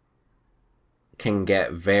can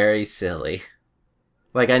get very silly.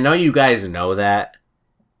 Like, I know you guys know that,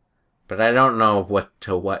 but I don't know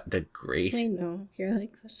to what degree. I know, you're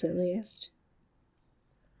like the silliest.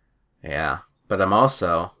 Yeah. But I'm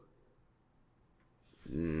also...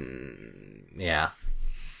 yeah.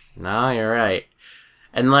 No, you're right.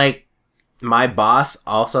 And, like, my boss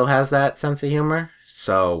also has that sense of humor,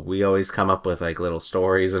 so we always come up with, like, little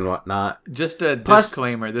stories and whatnot. Just a Plus-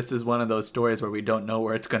 disclaimer, this is one of those stories where we don't know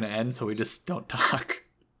where it's going to end, so we just don't talk.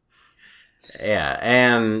 Yeah,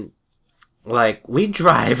 and, like, we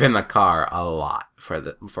drive in the car a lot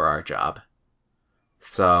for our job.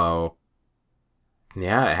 So,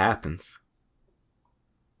 yeah, it happens.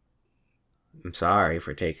 I'm sorry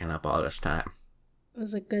for taking up all this time. It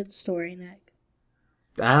was a good story, Nick.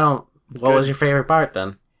 What Good. was your favorite part,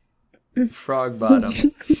 then? Frog bottom.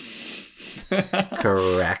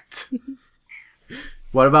 Correct.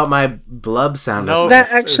 What about my blub sound No. effect?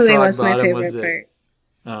 That actually Frog was my Bottom favorite was it. part.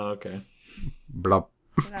 Oh, okay. Blub.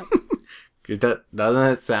 Doesn't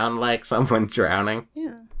it sound like someone drowning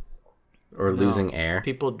Yeah. or No. losing air?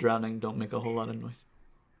 People drowning don't make a whole lot of noise.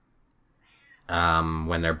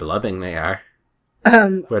 When they're blubbing, they are.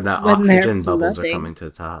 When When the they're oxygen bubbles are blubbing. coming to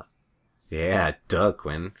the top. Yeah, duh,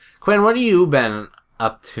 Quinn. Quinn, what have you been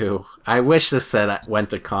up to? I wish this said I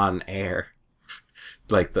went to Con Air.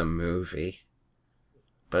 Like the movie.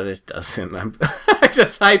 But it doesn't. I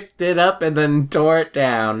just hyped it up and then tore it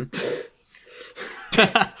down.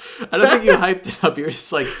 I don't think you hyped it up. You're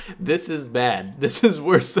just like, this is bad. This is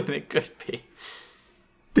worse than it could be.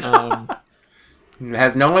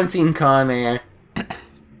 Has no one seen Con Air?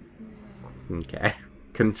 Okay,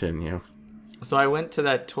 continue. So I went to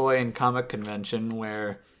that toy and comic convention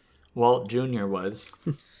where Walt Jr. was.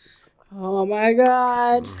 Oh my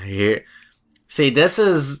god. Here, see, this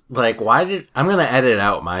is like, I'm gonna edit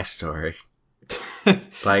out my story.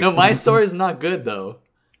 Like, No, my story's not good though.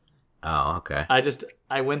 Oh, okay.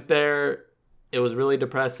 I went there. It was really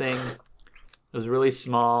depressing. It was really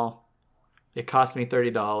small. It cost me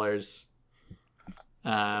 $30.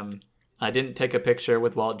 I didn't take a picture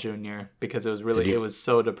with Walt Jr. because it was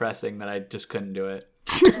so depressing that I just couldn't do it.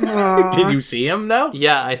 Did you see him though?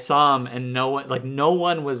 Yeah, I saw him, and no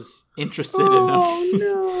one was interested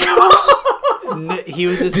Oh in him. He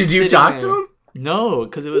was just. Did you sitting talk there. to him? No,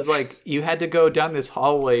 because it was like you had to go down this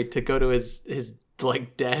hallway to go to his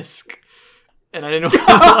like desk, and I didn't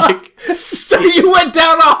know So you went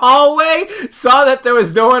down a hallway, saw that there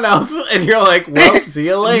was no one else, and you're like, well, see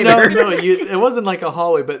you later. No, it wasn't like a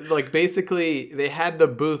hallway, but like basically they had the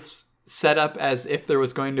booths set up as if there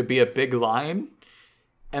was going to be a big line,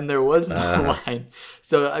 and there was no line.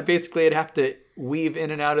 So I basically had have to weave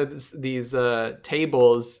in and out of these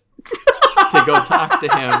tables to go talk to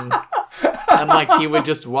him, and like he would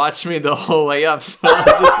just watch me the whole way up. So I was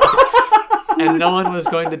just like, and no one was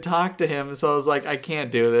going to talk to him, so I was like, I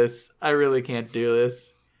can't do this. I really can't do this.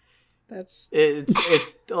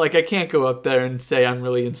 It's like I can't go up there and say I'm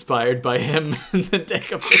really inspired by him and then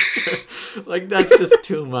take a picture. Like that's just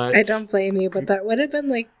too much. I don't blame you, but that would have been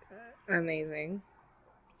like amazing.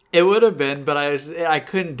 It would have been, but I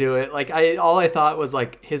couldn't do it. Like all I thought was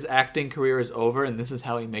like his acting career is over, and this is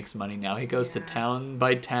how he makes money now. He goes to town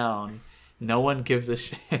by town. No one gives a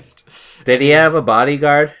shit. Did he have a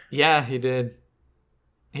bodyguard? Yeah, he did.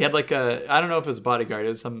 He had like I don't know if it was a bodyguard. It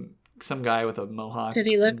was some guy with a mohawk. Did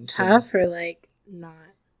he look and tough or like not?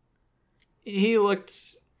 He looked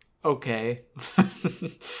okay.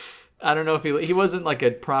 I don't know if he wasn't like a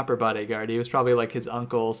proper bodyguard. He was probably like his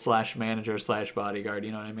uncle / manager / bodyguard.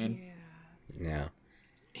 You know what I mean? Yeah.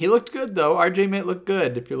 He looked good though. RJ Mitt looked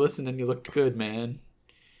good. If you're listening, you looked good, man.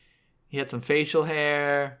 He had some facial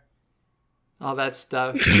hair, all that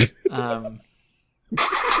stuff. It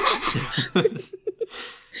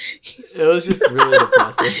was just really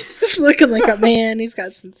depressing. He's looking like a man. He's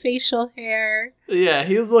got some facial hair. Yeah,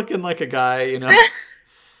 he was looking like a guy, you know.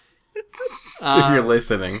 If you're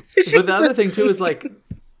listening. But the other thing too is like,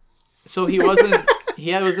 so he was in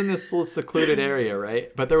this little secluded area,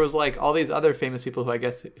 right? But there was like all these other famous people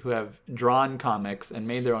who have drawn comics and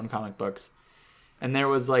made their own comic books, and there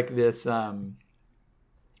was like this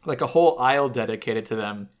like a whole aisle dedicated to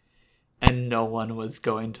them, and no one was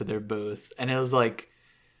going to their booths, and it was like.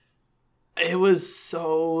 It was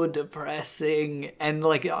so depressing, and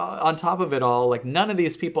like on top of it all, like none of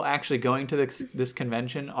these people actually going to this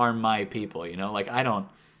convention are my people, you know. Like I don't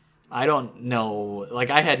know.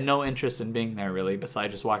 Like I had no interest in being there really,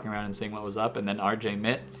 besides just walking around and seeing what was up, and then RJ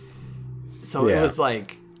Mitt. So It was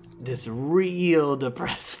like this real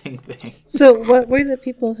depressing thing. So what were the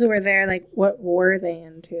people who were there like? What were they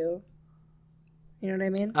into? You know what I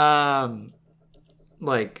mean?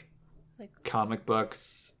 Like comic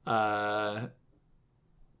books. Yeah,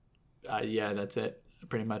 that's it.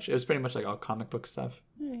 Pretty much. It was pretty much like all comic book stuff.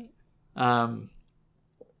 Right.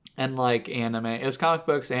 And like anime. It was comic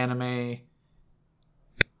books, anime,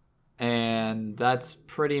 and that's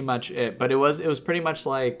pretty much it. But it was pretty much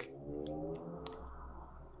like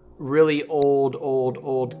really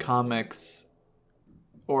old comics,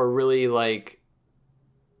 or really like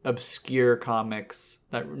obscure comics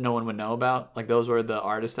that no one would know about. Like those were the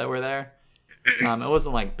artists that were there. It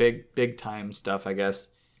wasn't like big time stuff, I guess.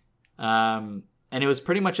 And it was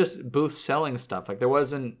pretty much just booths selling stuff. Like there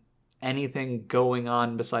wasn't anything going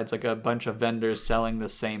on besides like a bunch of vendors selling the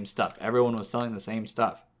same stuff. Everyone was selling the same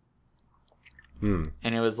stuff. And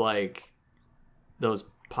it was like those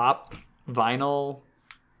pop vinyl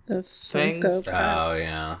The things. Funko Pop. Oh,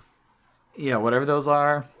 yeah. Yeah, whatever those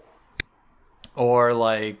are. Or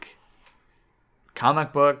like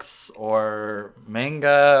comic books or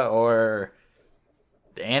manga or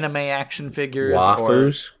anime action figures.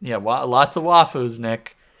 Wafus? Lots of wafus,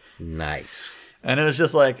 Nick. Nice. And it was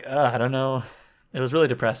just like, I don't know. It was really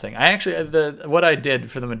depressing. I actually what I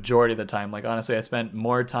did for the majority of the time, like honestly, I spent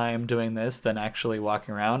more time doing this than actually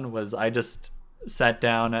walking around. Was I just sat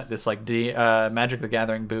down at this like Magic the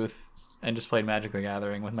Gathering booth and just played Magic the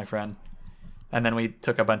Gathering with my friend, and then we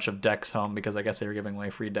took a bunch of decks home because I guess they were giving away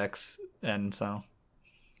free decks, and so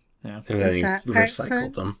yeah. And Was then that you part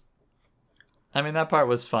recycled them. I mean that part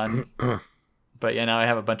was fun, but yeah, now I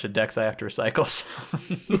have a bunch of decks I have to recycle. So.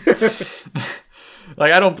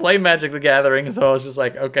 Like I don't play Magic the Gathering, so I was just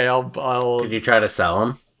like, okay, I'll. Did you try to sell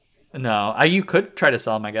them? No, you could try to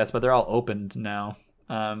sell them, I guess, but they're all opened now.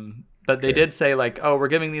 But they did say like, oh, we're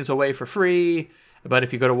giving these away for free, but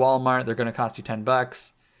if you go to Walmart, they're going to cost you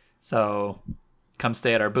 $10. So come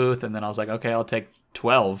stay at our booth, and then I was like, okay, I'll take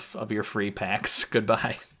 12 of your free packs.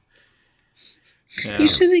 Goodbye. Yeah. You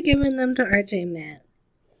should have given them to RJ Matt.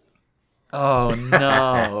 Oh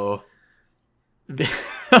no.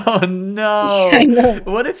 Oh no! Yeah, I know.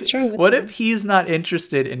 What What's wrong with what him? if he's not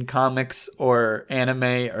interested in comics or anime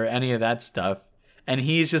or any of that stuff, and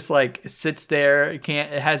he's just like sits there, it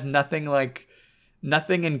has nothing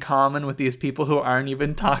in common with these people who aren't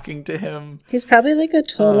even talking to him. He's probably like a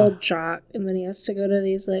total jock, and then he has to go to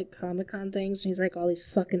these like Comic-Con things, and he's like all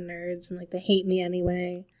these fucking nerds, and like they hate me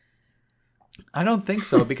anyway. I don't think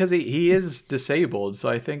so because he is disabled, so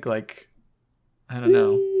I think like I don't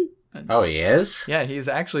know. Oh, he is? Yeah, he's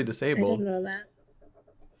actually I disabled. didn't know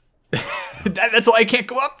that. That's why I can't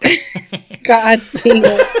go up there. God dang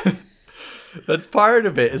it. That's part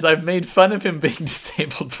of it. Is I've made fun of him being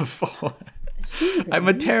disabled before. Is he I'm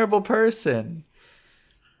a really? terrible person.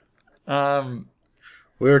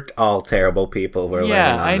 We're all terrible people. We're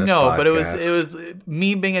Yeah, living on I this know, but it podcast. was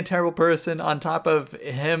me being a terrible person on top of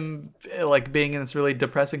him like being in this really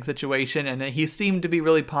depressing situation, and he seemed to be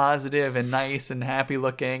really positive and nice and happy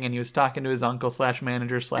looking, and he was talking to his uncle /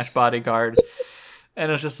 manager / bodyguard,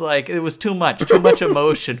 and it was just like it was too much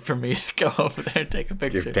emotion for me to go over there and take a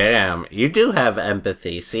picture. Damn, you do have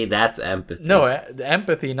empathy. See, that's empathy. No,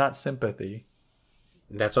 empathy, not sympathy.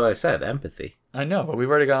 That's what I said, empathy. I know, but we've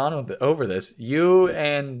already gone over this. You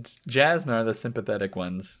and Jasmine are the sympathic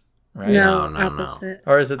ones, right? No, No. opposite.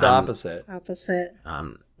 Or is it the opposite? Opposite.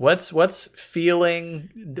 What's feeling,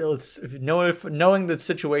 knowing the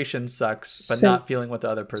situation sucks, but not feeling what the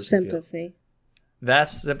other person feels? Sympathy.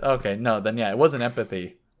 That's okay. No, then yeah, it wasn't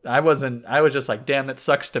empathy. I was just like, damn, it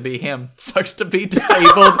sucks to be him. Sucks to be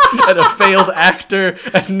disabled and a failed actor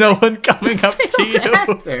and no one coming up to you.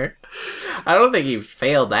 Actor. I don't think he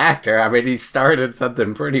failed actor. I mean, he started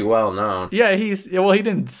something pretty well known. Yeah, he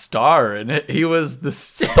didn't star in it. He was the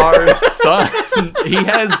star's son.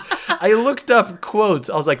 I looked up quotes.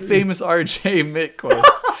 I was like, famous RJ Mitt quotes.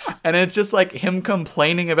 And it's just like him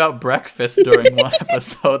complaining about breakfast during one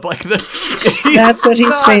episode. Like That's what he's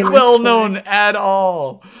not famous well for. known at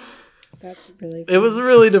all. That's really It was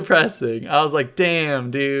really depressing. I was like,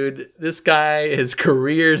 damn, dude, this guy, his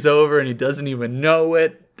career's over and he doesn't even know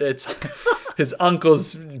it. It's his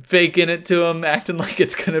uncle's faking it to him, acting like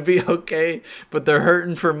it's gonna be okay, but they're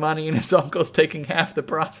hurting for money and his uncle's taking half the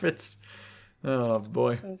profits. Oh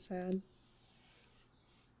boy. so sad.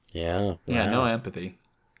 Yeah. Yeah, no wow. empathy.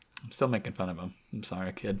 I'm still making fun of him. I'm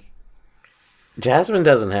sorry, kid. Jasmine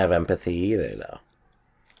doesn't have empathy either, though.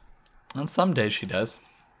 On some days she does.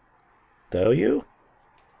 Do you?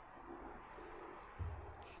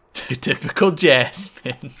 Typical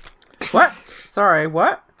Jasmine. What? Sorry,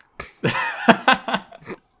 what?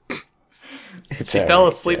 She fell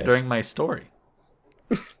asleep during my story.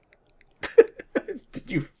 Did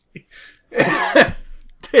you?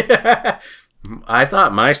 I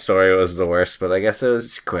thought my story was the worst, but I guess it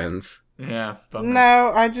was Quinn's. Yeah. Bummer.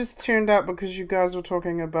 No, I just tuned out because you guys were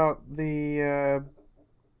talking about the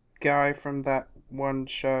guy from that one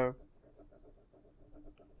show.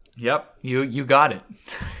 Yep. You got it.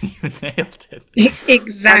 You nailed it.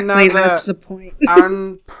 Exactly, Another- that's the point.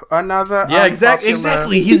 Another Yeah, unpopular-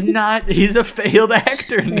 exactly. He's a failed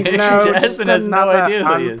actor, Nick. No, just Jasmine has no another idea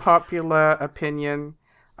who he is. unpopular opinion.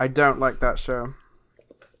 I don't like that show.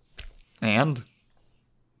 And?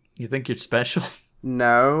 You think you're special?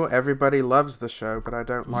 No, everybody loves the show, but I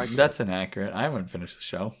don't like it. That's inaccurate. I haven't finished the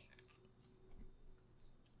show.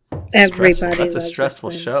 Everybody Stressful. That's a loves stressful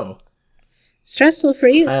this one. show. Stressful for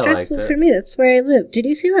you, I stressful liked for it. me. That's where I live. Did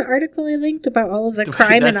you see that article I linked about all of the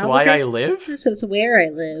crime in That's Albuquerque? why I live? I said it's where I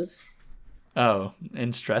live, Oh,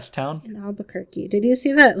 in Stress Town? in Albuquerque. Did you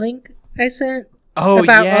see that link I sent Oh,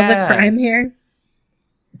 about yeah. all the crime here?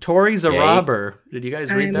 Tori's a Yay. robber. Did you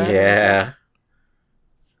guys read that? Yeah.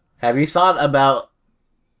 Have you thought about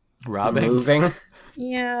Robbing? moving?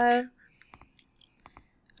 Yeah.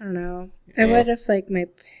 I don't know. I would if like my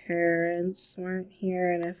parents weren't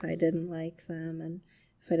here, and if I didn't like them, and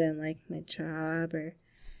if I didn't like my job, or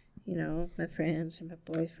my friends or my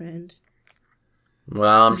boyfriend.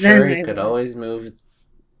 Well, I'm Then sure he I could would. always move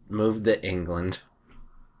to England.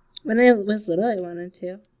 When I was little, I wanted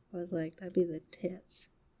to. I was like, that'd be the tits.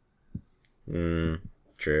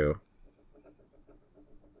 True.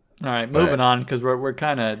 All right, moving on, because we're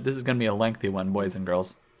kind of, this is going to be a lengthy one, boys and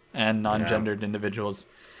girls, and non-gendered individuals.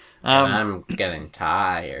 And I'm getting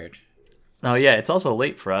tired. Oh yeah, it's also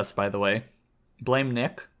late for us, by the way. Blame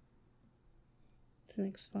Nick. It's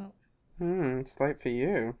Nick's fault. It's late for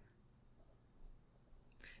you.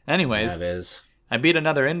 Anyways, That is. I beat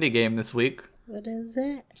another indie game this week. What is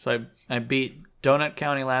it? So I beat Donut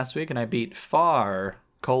County last week, and I beat Far: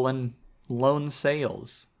 Lone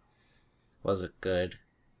Sails. Was it good?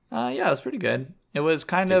 Yeah, it was pretty good. It was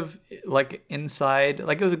kind of like Inside,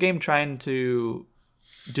 like it was a game trying to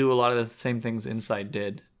do a lot of the same things Inside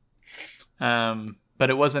did. But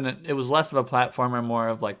it wasn't. It was less of a platformer, more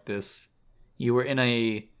of like this. You were in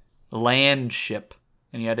a land ship,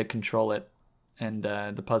 and you had to control it, and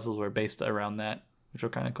the puzzles were based around that, which were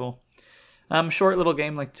kind of cool. Short little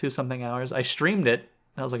game, like 2-something hours. I streamed it.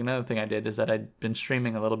 That was like another thing I did, is that I'd been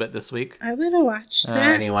streaming a little bit this week. I would have watched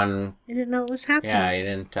that. Anyone? I didn't know what was happening. Yeah, you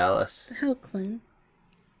didn't tell us. What the hell, Quinn?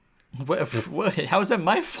 What? How is that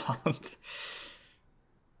my fault?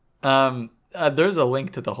 There's a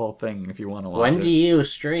link to the whole thing if you want to watch When it. do you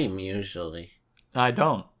stream usually? I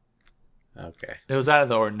don't. Okay. It was out of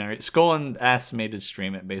the ordinary. Skolin asked me to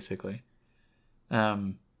stream it, basically.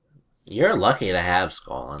 You're lucky to have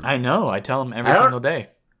Skolin. I know. I tell him every I don't- single day.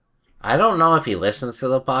 I don't know if he listens to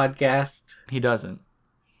the podcast. He doesn't.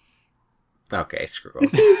 Okay, screw him.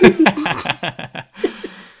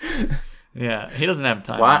 Yeah, he doesn't have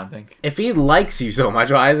time, Why- I don't think. If he likes you so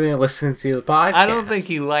much, why isn't he listening to the podcast? I don't think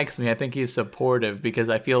he likes me. I think he's supportive because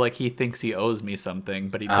I feel like he thinks he owes me something,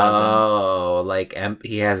 but he doesn't. Oh, like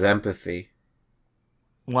he has empathy.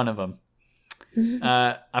 One of them.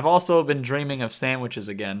 I've also been dreaming of sandwiches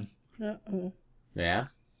again. Uh-oh. Yeah.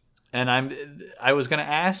 And I was going to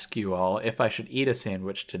ask you all if I should eat a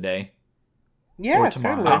sandwich today Yeah, or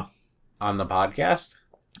tomorrow. totally. On the podcast?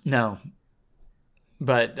 No.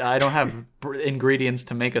 But I don't have ingredients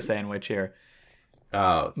to make a sandwich here.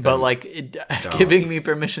 Oh. But like giving me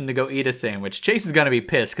permission to go eat a sandwich. Chase is going to be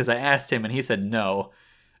pissed because I asked him and he said no.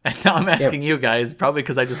 And now I'm asking you guys, probably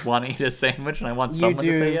because I just want to eat a sandwich and I want someone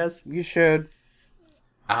to say yes. You should.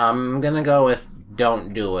 I'm gonna go with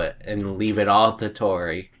don't do it and leave it all to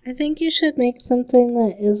Tori. I think you should make something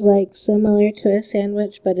that is like similar to a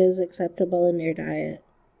sandwich but is acceptable in your diet.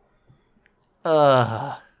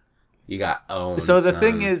 You got owned. So the son.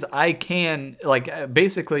 thing is, I can, like,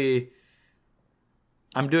 basically,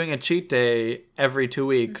 I'm doing a cheat day every 2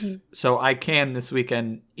 weeks, so I can this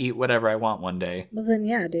weekend eat whatever I want one day. Well then,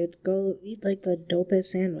 yeah, dude, go eat like the dopest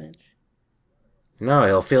sandwich. No,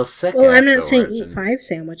 he'll feel sick. Well, I'm not saying afterwards eat 5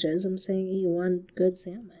 sandwiches. I'm saying eat one good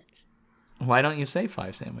sandwich. Why don't you say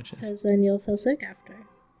 5 sandwiches? Because then you'll feel sick after.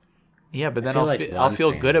 Yeah, but then feel I'll, like I'll one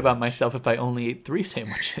feel good about sandwich. myself if I only eat 3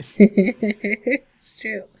 sandwiches. It's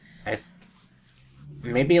true.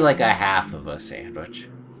 Maybe like a half of a sandwich.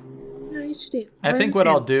 No, you should eat I one think what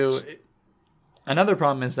I'll sandwich. do. Another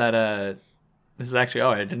problem is that this is actually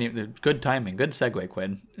I didn't even good timing, good segue,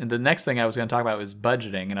 Quinn. And the next thing I was going to talk about was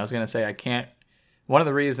budgeting, and I was going to say I can't. One of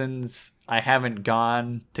the reasons I haven't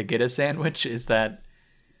gone to get a sandwich is that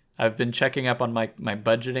I've been checking up on my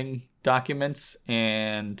budgeting documents,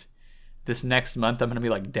 and this next month I'm going to be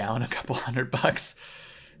like down a couple $100.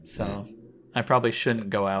 So I probably shouldn't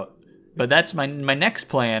go out. But that's my next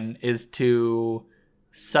plan is to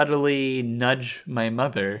subtly nudge my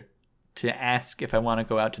mother to ask if I want to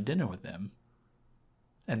go out to dinner with them.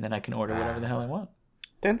 And then I can order whatever the hell I want.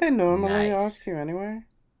 Don't they normally Nice. ask you anyway?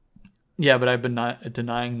 Yeah, but I've been not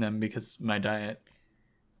denying them because my diet.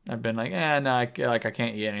 I've been like, no, I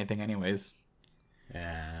can't eat anything anyways.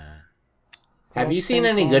 Yeah. Have you seen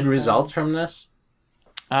any good results from this?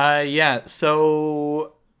 Yeah.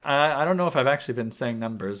 So I don't know if I've actually been saying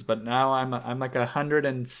numbers, but now I'm like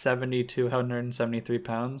 172, 173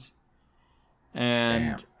 pounds, and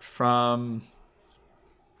Damn. from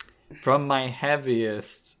my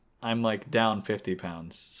heaviest, I'm like down 50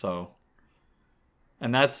 pounds. So,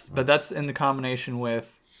 but that's in the combination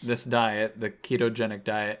with this diet, the ketogenic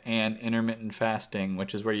diet, and intermittent fasting,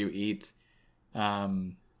 which is where you eat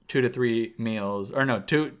 1 to 2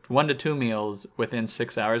 meals within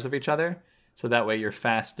 6 hours of each other. So that way you're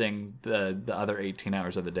fasting the other 18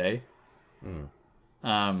 hours of the day.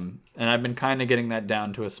 And I've been kind of getting that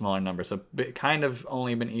down to a smaller number. So kind of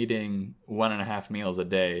only been eating 1.5 meals a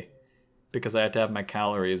day because I have to have my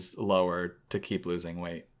calories lower to keep losing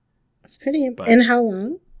weight. It's pretty. But- And how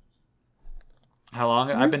long? How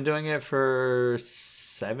long? I've been doing it for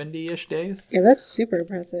 70-ish days. Yeah, that's super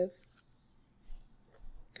impressive.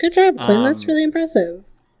 Good job, Quinn. That's really impressive.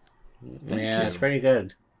 Yeah, you. it's pretty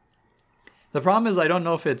good. The problem is I don't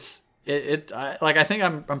know if it's I think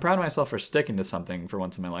I'm proud of myself for sticking to something for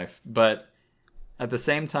once in my life, but at the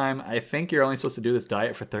same time, I think you're only supposed to do this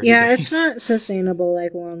diet for 30 Yeah, days. it's not sustainable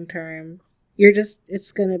like long term.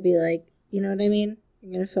 It's gonna be like, you know what I mean?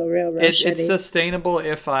 You're gonna feel real It's shitty. sustainable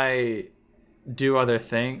if I do other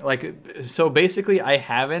things. Like, so basically,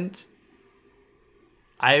 I've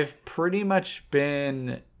pretty much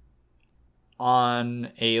been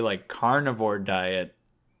on a like carnivore diet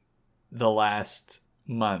the last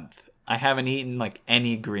month. I haven't eaten like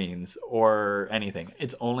any greens or anything.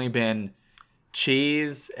 It's only been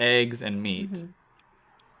cheese, eggs, and meat.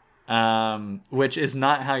 Which is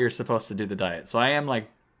not how you're supposed to do the diet. So I am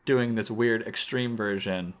like doing this weird extreme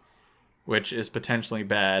version, which is potentially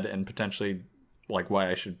bad and potentially like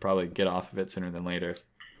why I should probably get off of it sooner than later.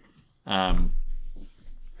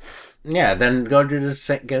 Yeah, then go get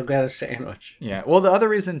a sandwich. Yeah. Well, the other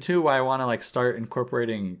reason too why I want to like start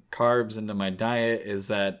incorporating carbs into my diet is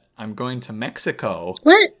that I'm going to Mexico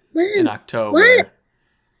What? in When? October. What?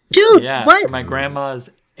 Dude, Yeah, what? for my grandma's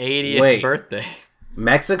 80th Wait. birthday.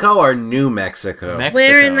 Mexico or New Mexico?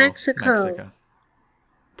 Where in Mexico?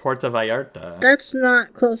 Puerto Vallarta. That's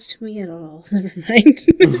not close to me at all. Never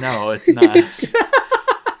mind. No, it's not.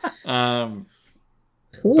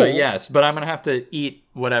 Cool. But yes, but I'm gonna have to eat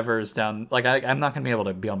whatever's down. Like I'm not gonna be able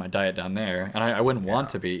to be on my diet down there, and I wouldn't want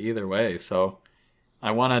to be either way. So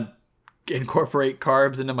I want to incorporate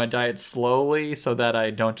carbs into my diet slowly so that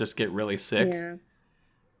I don't just get really sick. Yeah.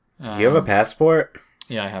 You have a passport?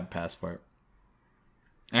 Yeah, I have a passport.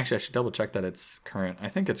 Actually, I should double check that it's current. I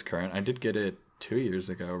think it's current. I did get it 2 years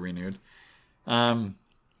ago, renewed.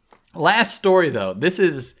 Last story though. This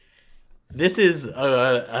is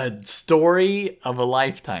a story of a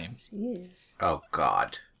lifetime. Jeez. Oh,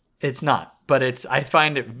 God. It's not, but I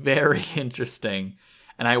find it very interesting,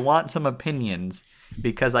 and I want some opinions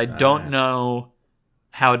because I don't know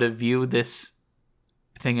how to view this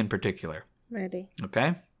thing in particular. Ready.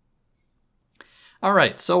 Okay? All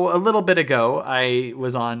right, so a little bit ago, I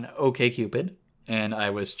was on OkCupid, and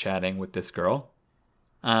I was chatting with this girl.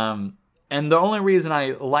 And the only reason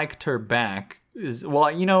I liked her back is,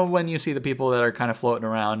 well, you know when you see the people that are kind of floating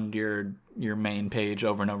around your main page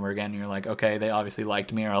over and over again, you're like, okay, they obviously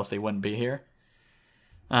liked me or else they wouldn't be here.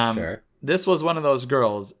 Sure. This was one of those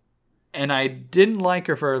girls, and I didn't like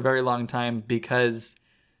her for a very long time because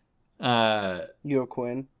Yo,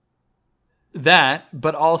 Quinn. that,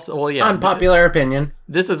 but also, well, yeah. Unpopular opinion.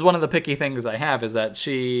 This is one of the picky things I have, is that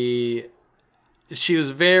she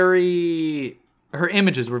was her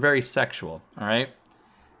images were very sexual, all right?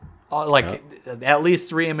 Like, at least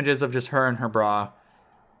 3 images of just her and her bra.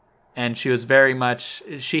 And she was very much,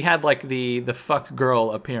 she had like the fuck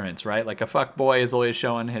girl appearance, right? Like a fuck boy is always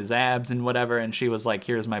showing his abs and whatever, and she was like,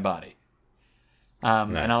 here's my body.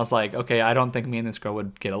 And I was like, okay, I don't think me and this girl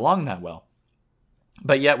would get along that well.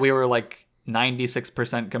 But yet we were like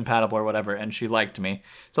 96% compatible or whatever, and she liked me.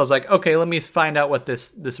 So I was like, okay, let me find out what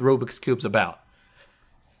this Rubik's Cube's about.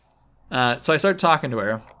 So I started talking to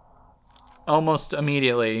her. Almost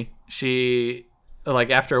immediately, she, like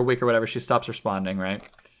after a week or whatever, she stops responding, right?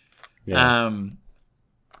 Yeah.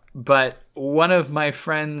 But one of my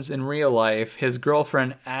friends in real life, his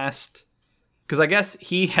girlfriend asked, because I guess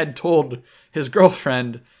he had told his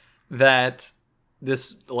girlfriend that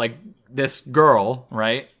this girl,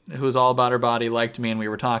 right, who's all about her body, liked me and we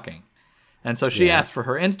were talking. And so she asked for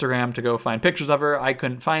her Instagram to go find pictures of her. I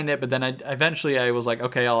couldn't find it, but then eventually I was like,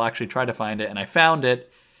 okay, I'll actually try to find it. And I found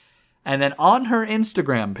it. And then on her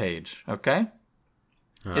Instagram page, okay,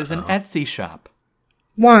 is an Etsy shop.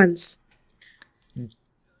 Wands.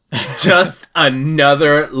 Just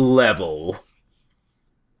another level.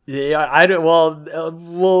 Yeah, I don't.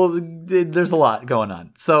 Well, there's a lot going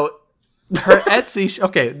on. So her Etsy.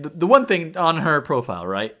 Okay, the one thing on her profile,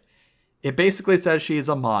 right? It basically says she's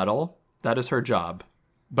a model. That is her job,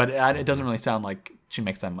 but it doesn't really sound like she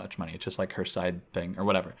makes that much money. It's just like her side thing or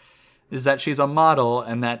whatever. Is that she's a model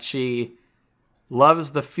and that she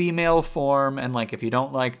loves the female form, and like if you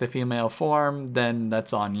don't like the female form, then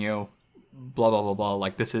that's on you. Blah blah blah blah.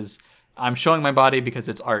 Like this is, I'm showing my body because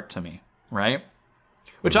it's art to me, right?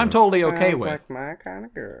 Which I'm totally okay Sounds with. like my kind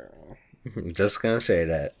of girl. Just gonna say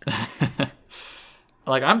that.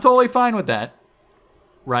 Like I'm totally fine with that,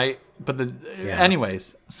 right? But Yeah.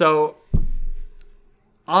 anyways, so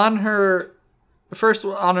on her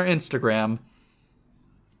Instagram,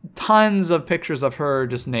 tons of pictures of her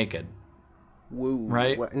just naked. Woo.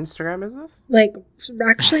 Right. What Instagram is this? Like,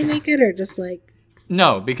 actually naked or just like.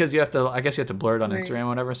 No, because I guess you have to blur it on Right. Instagram or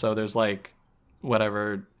whatever. So there's like,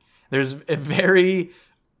 whatever. There's a very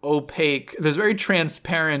opaque, there's very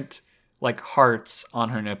transparent like hearts on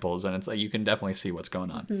her nipples. And it's like, you can definitely see what's going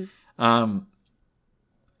on.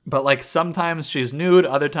 But like sometimes she's nude,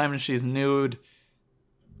 other times she's nude,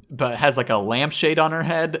 but has like a lampshade on her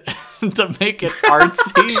head to make it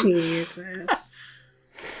artsy. Jesus.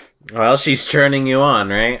 Well, she's turning you on,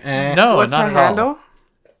 right? No, What's not her at handle? all.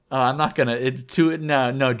 I'm not gonna. It's too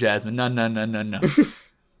no, Jasmine, no.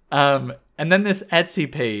 And then this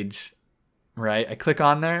Etsy page, right? I click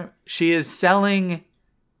on there. She is selling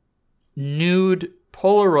nude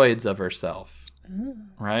Polaroids of herself,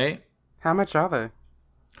 right? How much are they?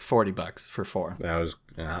 $40 for 4. That was.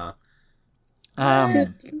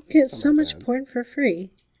 Dude, you can get so much porn for free.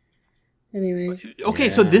 Anyway. Okay,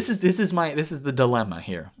 so Yeah. this is the dilemma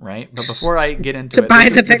here, right? But before I get into To it, buy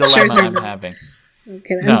this the is the pictures dilemma or I'm not. having. I'm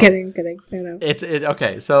kidding. No. I'm kidding. No.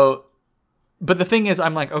 Okay. So, but the thing is,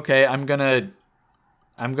 I'm like, okay, I'm gonna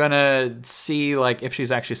see like if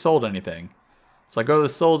she's actually sold anything. So I go to the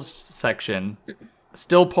sold section,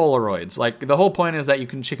 still Polaroids. Like the whole point is that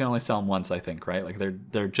she can only sell them once, I think, right? Like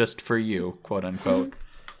they're just for you, quote unquote.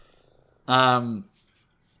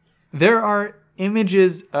 There are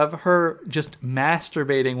images of her just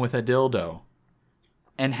masturbating with a dildo.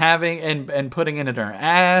 And having and putting it in her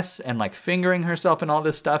ass and like fingering herself and all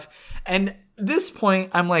this stuff. And at this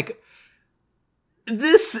point, I'm like,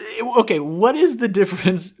 what is the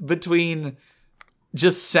difference between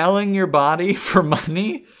just selling your body for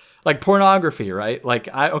money? Like pornography, right? Like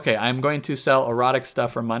I'm going to sell erotic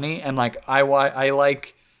stuff for money, and like I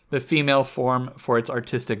like the female form for its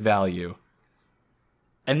artistic value.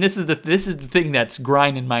 And this is the thing that's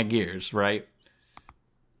grinding my gears, right?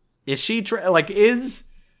 Is she the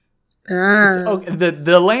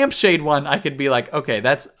lampshade one? I could be like,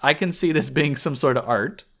 okay, I can see this being some sort of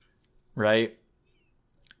art, right?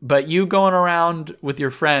 But you going around with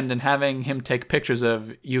your friend and having him take pictures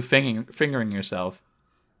of you fingering yourself,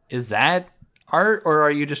 is that art, or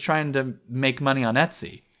are you just trying to make money on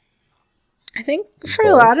Etsy? I think for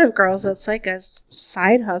a lot of girls, it's like a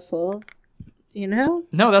side hustle, you know?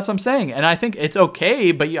 No, that's what I'm saying. And I think it's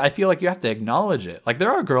okay, but I feel like you have to acknowledge it. Like,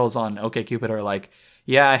 there are girls on OkCupid who are like,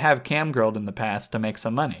 yeah, I have camgirled in the past to make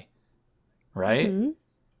some money. Right? Mm-hmm.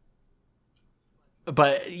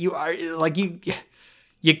 But you are, like, you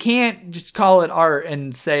can't just call it art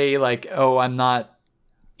and say, like, oh, I'm not,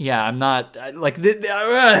 like...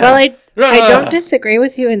 Well, I don't disagree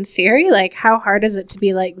with you in theory. Like, how hard is it to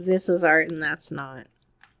be like, this is art and that's not?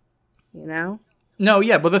 You know? No,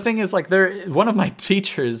 yeah, but the thing is, like, one of my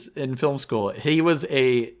teachers in film school, he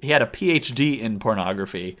had a PhD in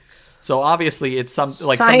pornography. So obviously it's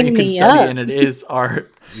something you can study, and it is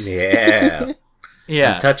art. Yeah.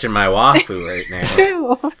 Yeah. I'm touching my wafu right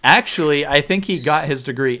now. Actually, I think he got his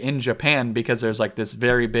degree in Japan because there's like this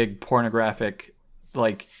very big pornography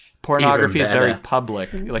is very public.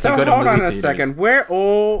 Like, So you go to hold on movie a theaters. second. We're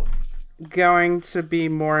all going to be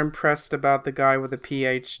more impressed about the guy with a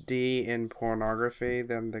PhD in pornography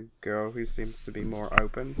than the girl who seems to be more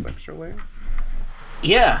open sexually.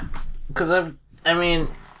 Yeah, because I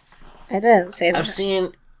didn't say that. I've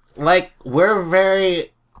seen, like, we're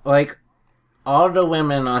very, like, all the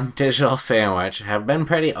women on Digital Sandwich have been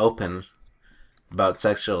pretty open about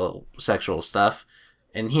sexual stuff.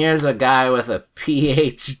 And here's a guy with a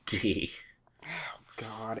PhD.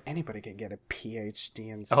 God, anybody can get a PhD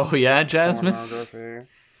in Oh, yeah, Jasmine? pornography.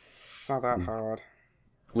 It's not that hard.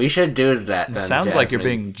 We should do that It then, sounds like you're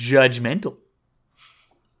Jasmine. being judgmental.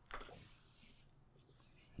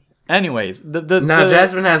 Anyways,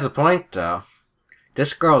 Jasmine has a point, though.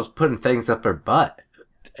 This girl's putting things up her butt.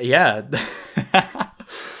 Yeah.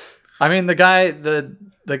 I mean, the guy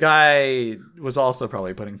was also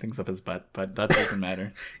probably putting things up his butt, but that doesn't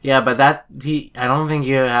matter. Yeah, but I don't think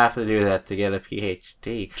you have to do that to get a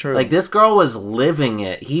PhD. True. Like, this girl was living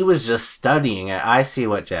it. He was just studying it. I see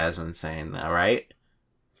what Jasmine's saying now, right?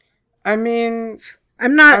 I mean,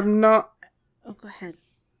 I'm not. Oh, go ahead.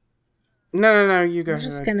 No, you go I'm ahead.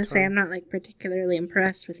 just gonna say I'm not like particularly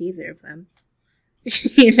impressed with either of them.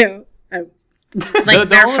 You know, like the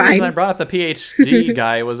they're only reason I fine. brought up the PhD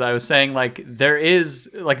guy was I was saying like there is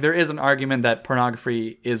an argument that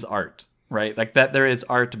pornography is art, right? Like that there is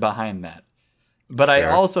art behind that. But I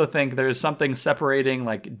Sure. also think there's something separating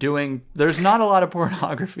there's not a lot of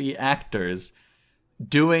pornography actors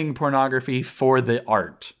doing pornography for the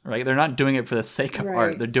art, right? They're not doing it for the sake of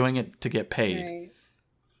art. They're doing it to get paid. Right.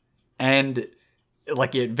 And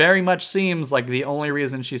like it very much seems like the only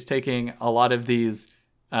reason she's taking a lot of these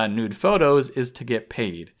nude photos is to get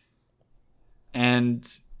paid. And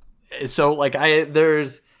so like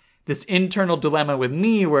there's this internal dilemma with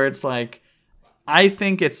me where it's like, I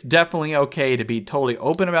think it's definitely okay to be totally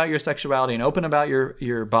open about your sexuality and open about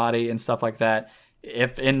your body and stuff like that,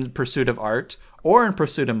 if in pursuit of art or in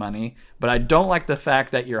pursuit of money. But I don't like the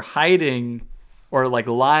fact that you're hiding or like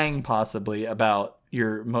lying possibly about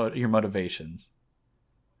your motivations.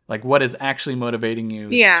 Like what is actually motivating you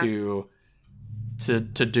to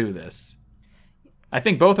do this? I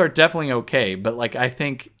think both are definitely okay, but like I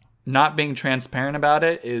think not being transparent about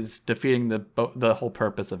it is defeating the whole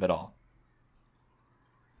purpose of it all.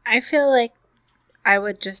 I feel like I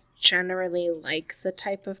would just generally like the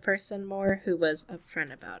type of person more who was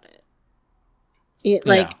upfront about it.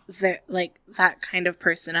 Like that kind of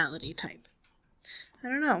personality type. I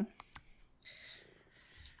don't know.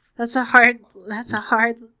 That's a hard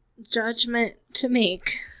judgment to make.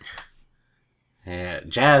 Yeah,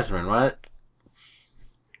 Jasmine, what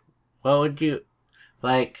would you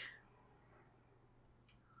like?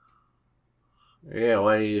 Yeah,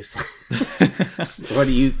 what do you what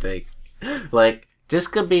do you think? Like, this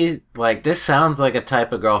could be like, this sounds like a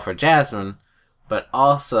type of girl for Jasmine, but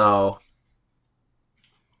also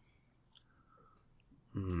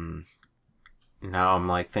now I'm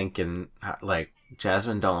like thinking like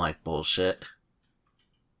Jasmine don't like bullshit.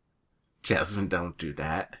 Jasmine don't do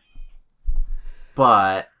that.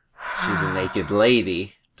 But she's a naked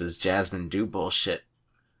lady. Does Jasmine do bullshit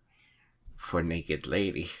for naked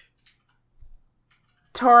lady?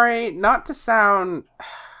 Tori, not to sound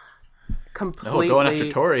completely... No, going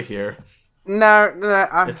after Tori here. No,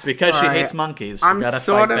 it's because she hates monkeys. I'm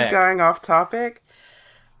sort of going off topic.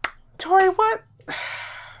 Tori, what...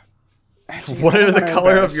 Actually, what are the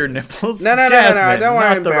color of your nipples? No. I don't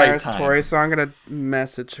want to embarrass right Tori, so I'm going to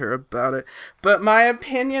message her about it. But my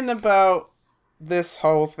opinion about this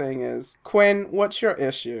whole thing is, Quinn, what's your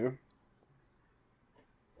issue?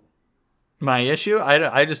 My issue?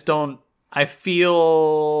 I just don't... I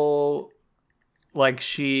feel like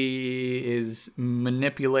she is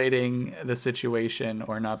manipulating the situation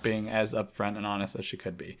or not being as upfront and honest as she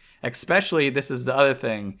could be. Especially, this is the other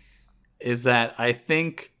thing, is that I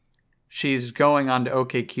think she's going on to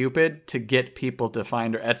OkCupid to get people to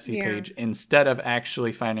find her Etsy page instead of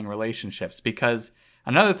actually finding relationships. Because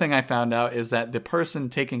another thing I found out is that the person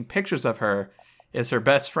taking pictures of her is her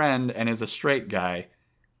best friend and is a straight guy.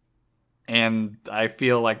 And I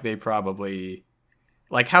feel like they probably...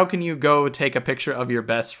 Like, how can you go take a picture of your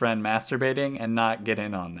best friend masturbating and not get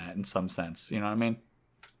in on that in some sense? You know what I mean?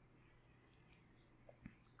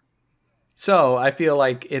 So, I feel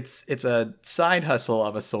like it's a side hustle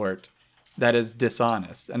of a sort that is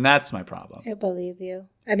dishonest. And that's my problem. I believe you.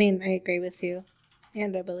 I mean, I agree with you.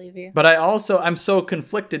 And I believe you. But I'm so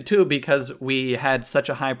conflicted, too, because we had such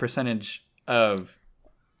a high percentage of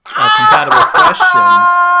compatible questions.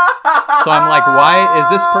 So I'm like, why is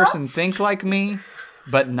this person think like me,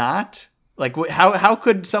 but not? Like, how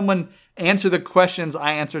could someone answer the questions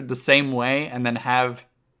I answered the same way and then have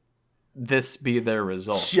this be their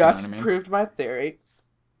result? Just you know what I mean? Proved my theory.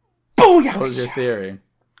 Booyah! What was your theory?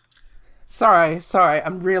 Sorry.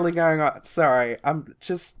 I'm really going on. Sorry. I'm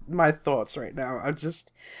just my thoughts right now. I'm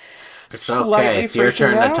just it's okay. It's your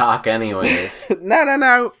turn to talk anyways.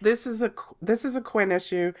 No. This is a Quinn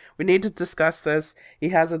issue. We need to discuss this. He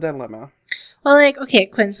has a dilemma. Well, like, okay,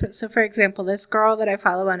 Quinn. So, for example, this girl that I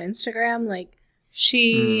follow on Instagram, like,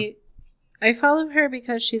 I follow her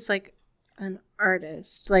because she's like an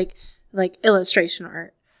artist, like illustration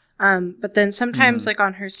art. But then sometimes, like,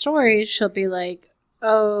 on her stories, she'll be like,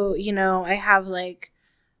 oh, I have like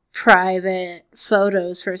private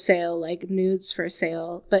photos for sale, like nudes for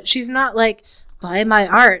sale, but she's not like, buy my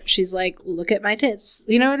art. She's like, look at my tits.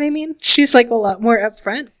 You know what I mean? She's like a lot more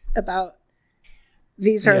upfront about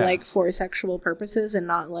these are like for sexual purposes and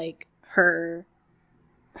not like her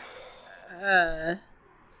well,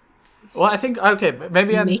 I think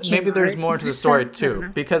maybe there's more to the story too,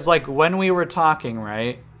 because like when we were talking,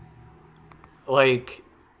 right, like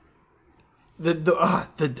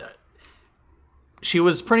she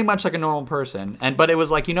was pretty much like a normal person, but it was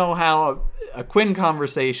like, how a Quinn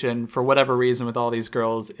conversation, for whatever reason, with all these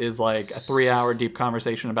girls is like a 3-hour deep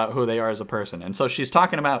conversation about who they are as a person. And so she's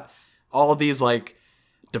talking about all these like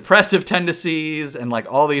depressive tendencies and like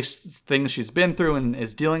all these things she's been through and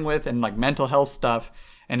is dealing with and like mental health stuff.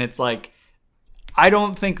 And it's like, I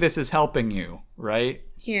don't think this is helping you, right?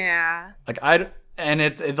 Yeah. Like And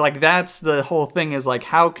it like that's the whole thing is like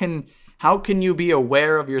how can you be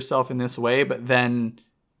aware of yourself in this way, but then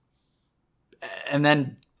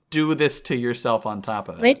do this to yourself on top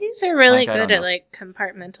of it? Ladies are really Like, I don't good at know. like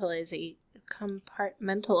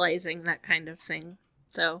compartmentalizing that kind of thing,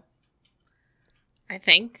 though. I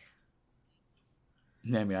think.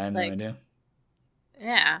 Maybe I have Like- no idea.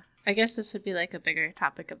 Yeah. I guess this would be like a bigger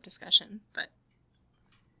topic of discussion, but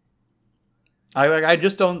I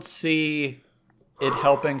just don't see it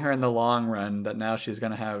helping her in the long run that now she's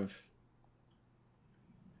gonna have.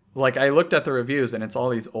 Like, I looked at the reviews and it's all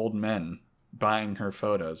these old men buying her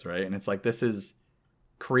photos, right? And it's like, this is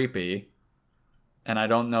creepy, and I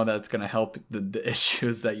don't know that it's gonna help the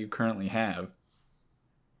issues that you currently have.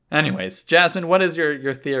 Anyways, Jasmine, what is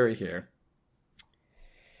your theory here?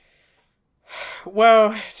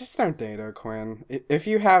 Well, just don't date her, Quinn. If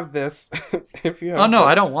you have this, if you have Oh no,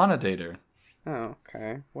 I this- don't want to date her. Oh,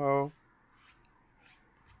 okay. Well,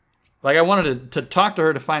 Like, I wanted to talk to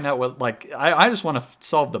her to find out what, like, I just want to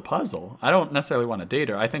solve the puzzle. I don't necessarily want to date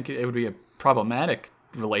her. I think it would be a problematic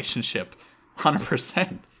relationship,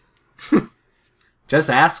 100%. Just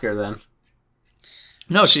ask her then.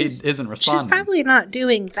 No, she She's- isn't responding. she's probably not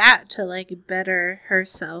doing that to like better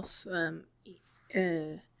herself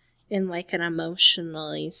in like an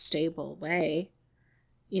emotionally stable way.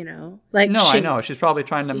 You know? Like No, she, I know. She's probably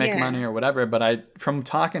trying to make Yeah. money or whatever, but from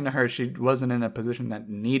talking to her, she wasn't in a position that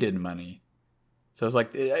needed money. So it's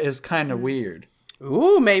like, it's kind of weird.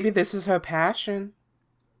 ooh, maybe this is her passion.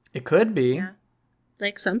 It could be. Yeah.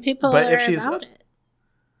 Like some people But are if she's- about it.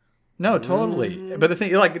 No, totally. But the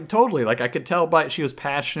thing, like, totally, like, I could tell by she was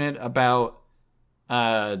passionate about,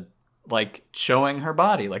 like, showing her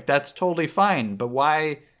body. Like, that's totally fine. But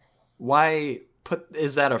why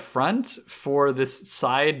is that a front for this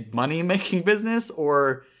side money making business,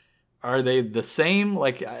 or are they the same?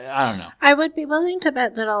 Like, I don't know. I would be willing to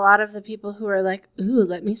bet that a lot of the people who are like, ooh,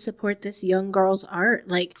 let me support this young girl's art,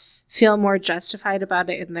 like, feel more justified about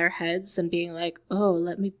it in their heads than being like, oh,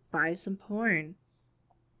 let me buy some porn.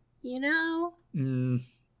 You know?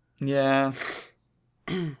 Yeah.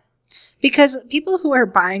 Because people who are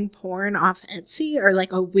buying porn off Etsy are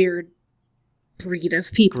like a weird breed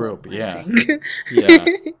of people. Group, I yeah. think. Yeah.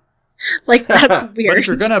 Like, that's weird. But if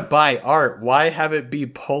you're gonna buy art, why have it be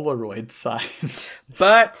Polaroid size?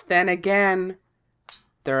 But then again,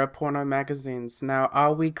 there are porno magazines. Now,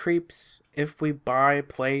 are we creeps if we buy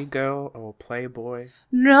Playgirl or Playboy?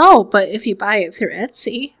 No, but if you buy it through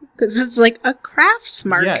Etsy, because it's like a crafts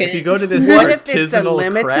market. Yeah, if you go to this What if it's a artisanal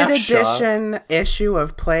limited craft shop, edition issue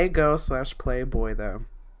of Playgirl / Playboy, though?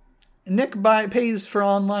 Nick pays for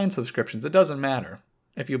online subscriptions. It doesn't matter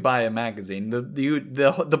if you buy a magazine.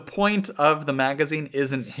 The point of the magazine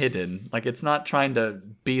isn't hidden. Like, it's not trying to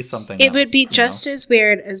be something. It would else, be you know? just as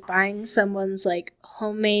weird as buying someone's like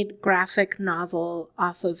homemade graphic novel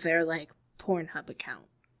off of their like Pornhub account.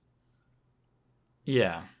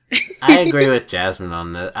 Yeah. I agree with Jasmine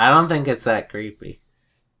on this. I don't think it's that creepy.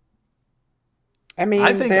 I mean,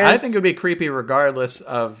 I think there's- it would be creepy regardless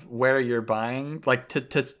of where you're buying. Like,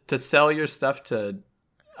 to sell your stuff to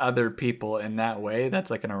other people in that way,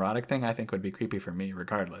 that's like an erotic thing, I think would be creepy for me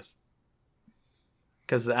regardless.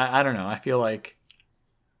 Because I don't know, I feel like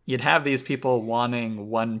you'd have these people wanting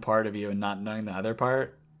one part of you and not knowing the other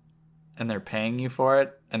part, and they're paying you for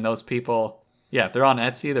it, and those people, yeah, if they're on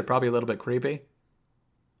Etsy, they're probably a little bit creepy.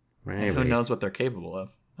 Maybe. And who knows what they're capable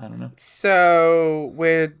of? I don't know. So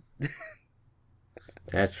we're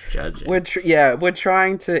That's judging. we're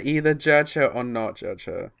trying to either judge her or not judge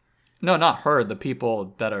her. No, not her. The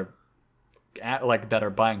people that are that are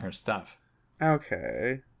buying her stuff.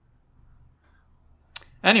 Okay.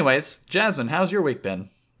 Anyways, Jasmine, how's your week been?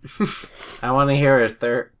 I want to hear a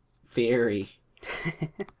third theory.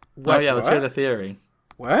 Oh yeah, let's hear what? the theory.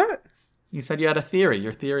 What? You said you had a theory.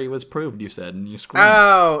 Your theory was proved, you said, and you screamed.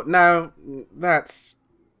 Oh, no, that's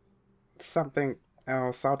something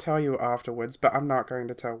else. I'll tell you afterwards, but I'm not going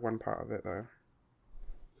to tell one part of it, though.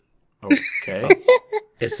 Okay.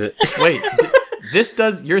 Is it? Wait,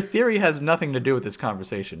 your theory has nothing to do with this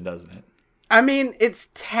conversation, doesn't it? I mean, it's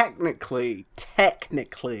technically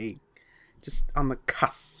just on the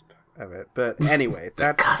cusp of it. But anyway,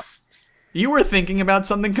 that's... Cusps. You were thinking about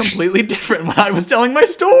something completely different when I was telling my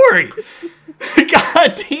story.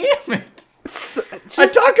 God damn it. I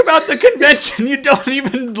talk about the convention, you don't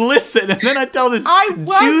even listen, and then I tell this I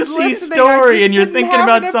was juicy listening, I story, just and you're didn't thinking have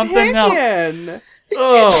about an something else. opinion.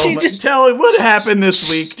 Oh, She but just- tell what happened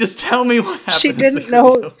this week. Just tell me what happened. She this didn't week.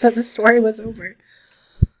 know that the story was over.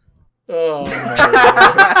 Oh, my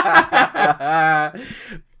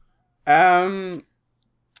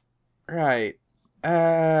Right.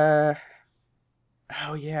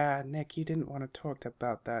 Oh yeah, Nick, you didn't want to talk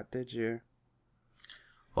about that, did you?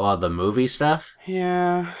 Well, the movie stuff?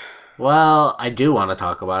 Yeah. Well, I do want to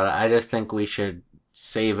talk about it. I just think we should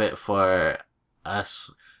save it for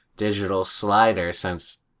us digital slider,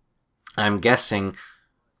 since I'm guessing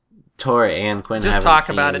Tori and Quinn Just haven't talk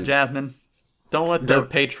seen... about it, Jasmine. Don't let the The-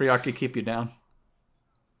 patriarchy keep you down.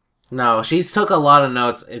 No, she's took a lot of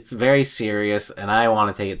notes. It's very serious, and I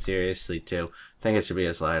want to take it seriously, too. I think it should be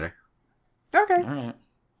a slider. Okay. All right.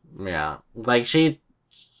 Yeah. Like, she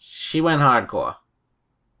went hardcore.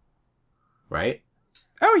 Right?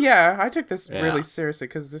 Oh yeah, I took this Yeah. really seriously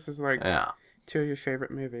because this is like Yeah. 2 of your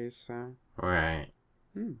favorite movies. So. Right.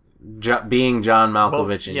 Hmm. Being John Well,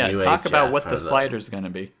 Malkovich and yeah, UHF talk about what are the slider's going to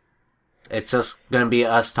be. It's just going to be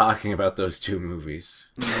us talking about those 2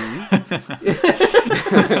 movies.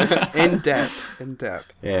 In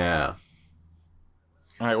depth. Yeah.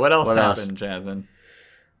 All right, what else What else? happened, Jasmine?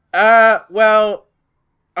 Well,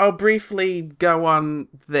 I'll briefly go on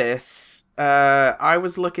this. I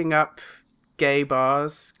was looking up gay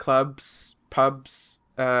bars, clubs, pubs,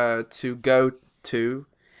 to go to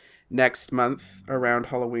next month around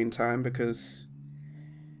Halloween time because,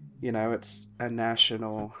 you know, it's a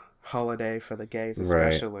national holiday for the gays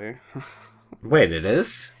Right. especially. Wait, it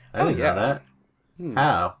is? I didn't yeah. know that. Hmm.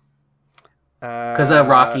 How? Because a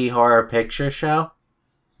Rocky Horror Picture Show?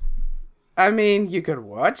 I mean, you could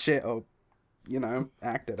watch it or, you know,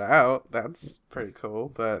 act it out. That's pretty cool,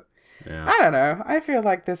 but Yeah. I don't know. I feel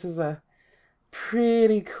like this is a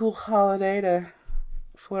pretty cool holiday to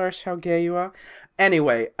flourish how gay you are.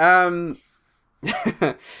 Anyway,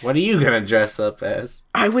 What are you going to dress up as?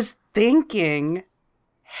 I was thinking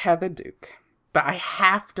Heather Duke, but I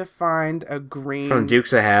have to find a green... From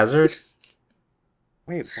Dukes of Hazzard?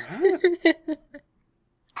 Wait, what?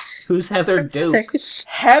 Who's Heather Duke? There's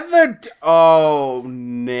Oh,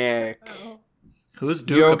 Nick. Who's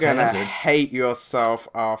Duke You're of gonna Hazzard? hate yourself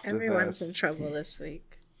after everyone's this. in trouble this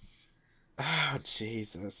week. Oh,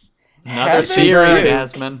 Jesus. Another Heather theory, Duke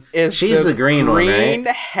Jasmine. is She's the green one, green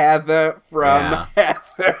right? Heather from Yeah.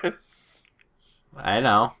 Heathers. I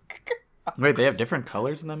know. Wait, they have different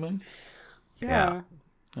colors in that movie? Yeah.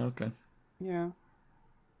 Okay. Yeah.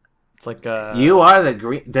 It's like You are the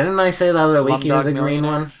green... Didn't I say the other week you were Slumdog the green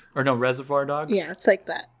Millionaire? one? Or no, Reservoir Dogs? Yeah, it's like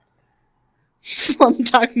that.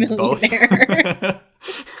 Slumdog Both. Millionaire.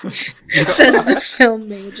 Says the film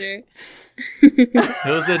major. It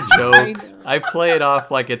was a I joke. know. I play it off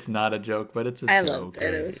like it's not a joke, but it's a I joke. loved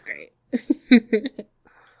it. It was great.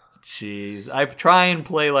 Jeez. I try and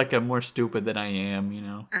play like I'm more stupid than I am, you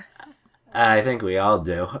know? I think we all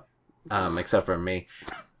do. Except for me.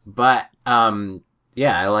 But,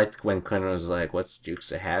 yeah, I liked when Quinn was like, what's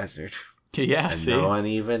Dukes of Hazzard? Yeah, And see? no one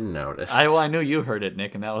even noticed. I knew you heard it,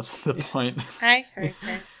 Nick, and that was the point. I heard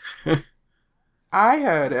that. I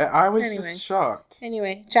heard it. I was Anyway. just shocked.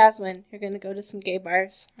 Anyway, Jasmine, you're gonna go to some gay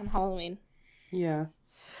bars on Halloween. Yeah.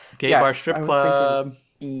 Gay Yes, bar I strip was club.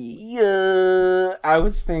 Yeah. I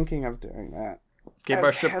was thinking of doing that. Gay bar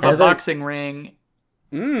As strip Heather- club boxing ring.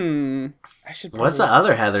 I should What's the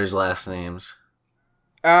other Heather's last names?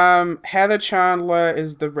 Heather Chandler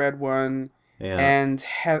is the red one, Yeah. and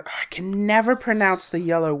I can never pronounce the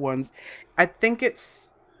yellow ones. I think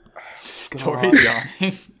it's Tori's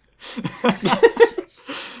yawning.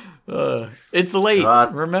 It's late.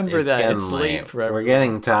 Remember It's that. getting It's late for We're everyone.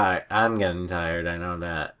 getting tired. I'm getting tired. I know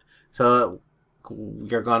that. So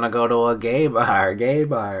you're gonna go to a gay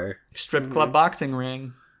bar. Strip club boxing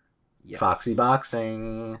ring. Yes. Foxy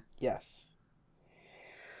Boxing. Yes.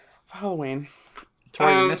 For Halloween.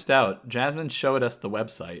 Tori, you missed out. Jasmine showed us the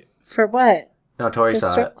website. For what? No, Tori The saw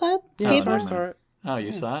strip it. club? Yeah, Gay no, bar? never saw it. Oh,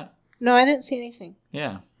 you saw it? No, I didn't see anything.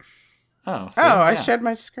 Yeah. Oh. see? Oh, I Yeah. shared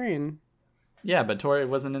my screen. Yeah, but Tori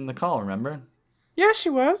wasn't in the call, remember? Yeah, she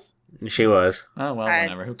was. She was. Oh, well, I-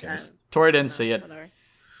 whatever. Who cares? Tori didn't see it. Whatever.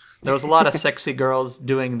 There was a lot of sexy girls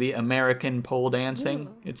doing the American pole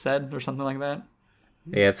dancing, it said, or something like that.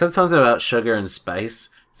 Yeah, it said something about sugar and spice,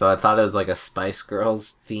 so I thought it was like a Spice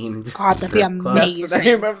Girls themed. God, that'd be strip club. That's the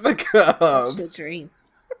name amazing. of the club. That's the dream.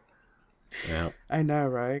 Yeah. I know,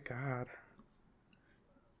 right? God.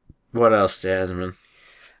 What else, Jasmine?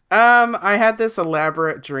 I had this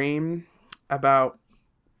elaborate dream about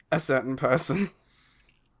a certain person.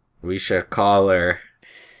 We should call her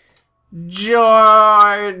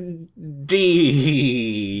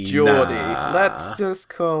Jordy. Geordie. Let's just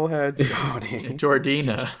call her Geordie.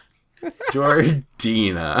 Jordina.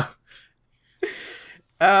 Jordina.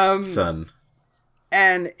 Son.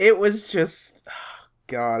 And it was just, oh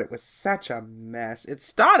God, it was such a mess. It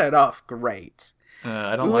started off great.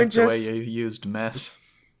 I don't We were like the way just- you used mess.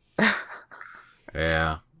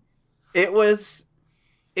 Yeah. It was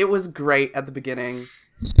it was great at the beginning.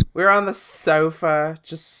 We were on the sofa,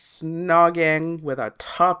 just snogging with our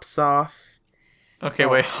tops off. Okay,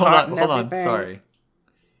 all wait, hot hold and on, everything. sorry.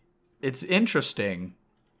 It's interesting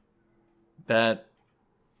that...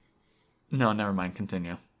 No, never mind,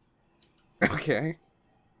 continue. Okay.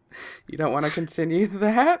 You don't want to continue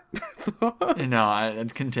that? No,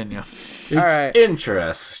 I'd continue. It's Alright.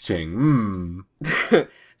 interesting.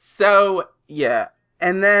 So, yeah.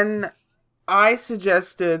 And then I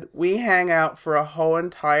suggested we hang out for a whole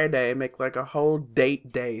entire day, make like a whole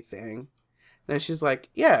date day thing. And she's like,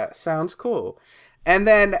 yeah, sounds cool. And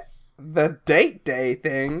then the date day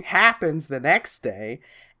thing happens the next day,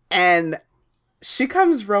 and she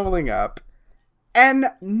comes rolling up, and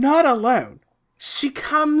not alone. She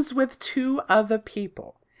comes with 2 other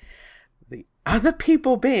people. The other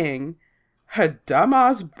people being her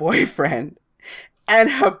dumbass boyfriend and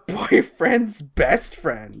her boyfriend's best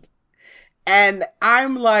friend. And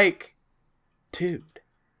I'm like, dude,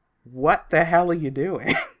 what the hell are you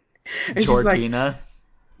doing? And Georgina.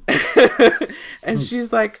 and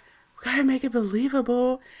she's like, we gotta make it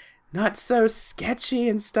believable, not so sketchy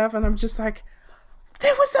and stuff. And I'm just like,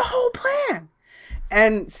 there was the whole plan.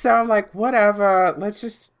 And so I'm like, whatever, let's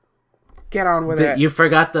just get on with it. You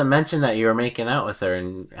forgot to mention that you were making out with her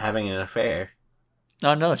and having an affair.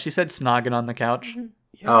 Oh, no, she said snogging on the couch.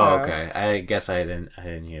 Yeah. Oh, okay. I guess I didn't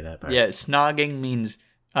hear that part. Yeah, snogging means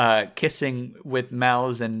kissing with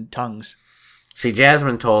mouths and tongues. See,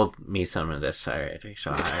 Jasmine told me some of this already,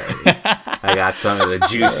 so I got some of the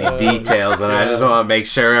juicy details, and I just want to make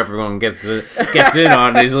sure everyone gets in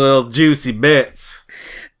on these little juicy bits.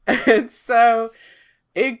 And so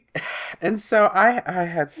I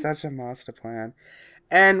had such a master plan.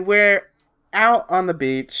 And we're out on the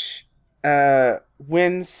beach,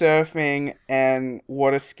 windsurfing and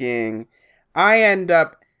water skiing. I end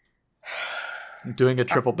up Doing a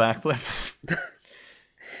triple backflip.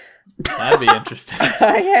 That'd be interesting.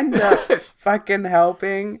 I end up fucking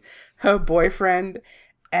helping her boyfriend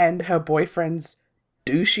and her boyfriend's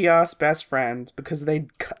douchey ass best friend because they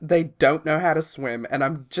don't know how to swim, and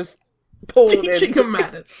I'm just pulled Teaching into them how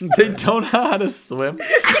to... They don't know how to swim.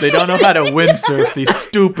 They don't know how to windsurf, these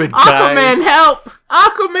stupid guys. Aquaman, help!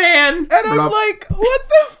 Aquaman! And I'm Blup. like, what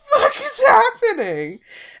the fuck is happening?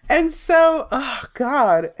 And so, oh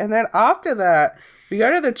god. And then after that, we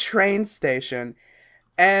go to the train station,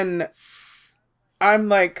 and I'm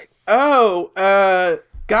like,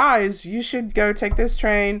 guys, you should go take this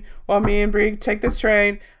train while me and Brie take this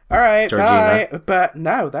train. All right, Georgina. bye. But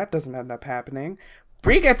no, that doesn't end up happening.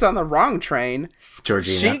 Brie gets on the wrong train.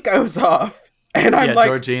 Georgina. She goes off, and I'm Yeah, like,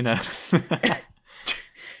 Georgina.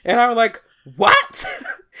 and I'm like, what?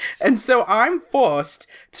 And so I'm forced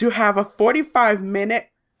to have a 45-minute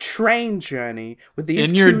train journey with these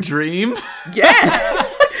In your two. dream?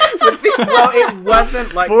 Yes. Well, it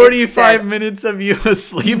wasn't like 45 minutes of you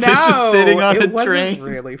asleep is just sitting on a it wasn't train.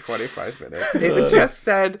 really 45 minutes. It just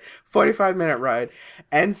said 45-minute ride.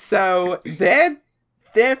 And so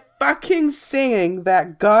they're fucking singing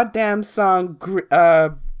that goddamn song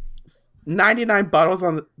 99 bottles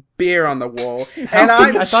on beer on the wall. And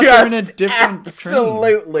I'm I thought they were in a just different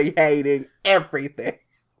absolutely hating everything.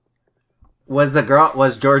 Was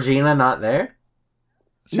Georgina not there?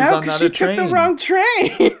 She was No, on because the she took other the train. wrong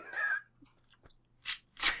train.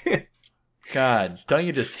 God, don't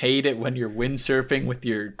you just hate it when you're windsurfing with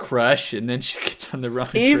your crush and then she gets on the wrong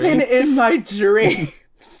Even train? in my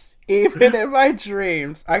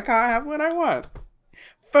dreams, I can't have what I want.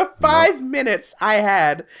 For 5 minutes, I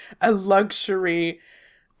had a luxury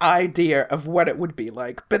idea of what it would be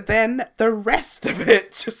like, but then the rest of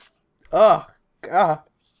it just, oh god.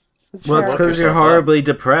 It's Well, terrible. because you're yourself up. horribly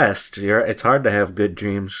depressed. It's hard to have good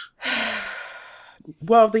dreams.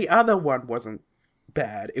 Well, the other one wasn't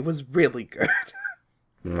bad. It was really good.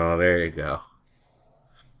 Well, there you go.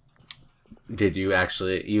 Did you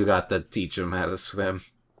got to teach them how to swim?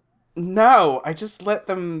 No, I just let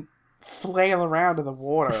them flail around in the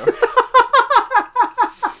water.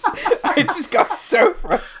 I just got so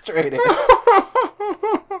frustrated.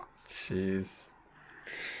 Jeez.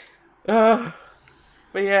 But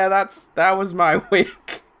yeah, that was my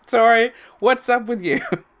week. Tori, what's up with you?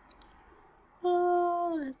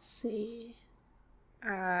 Oh, let's see.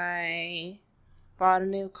 I bought a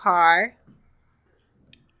new car.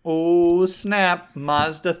 Oh, snap.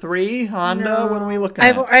 Mazda 3? Honda? No. What are we looking I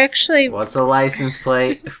at? actually, What's the license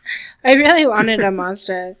plate? I really wanted a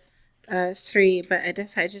Mazda 3, but I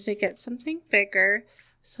decided to get something bigger.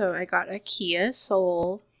 So I got a Kia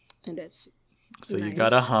Soul, and it's So you nice.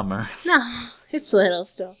 got a Hummer. No, it's little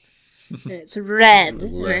still. And it's red, and I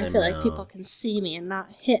Let feel him like know. people can see me and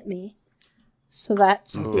not hit me. So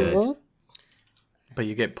that's Good. cool. But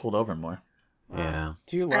you get pulled over more. Yeah.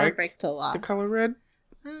 Do you I don't like break the law. the color red?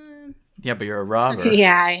 Yeah, but you're a robber.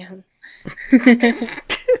 Yeah, I am.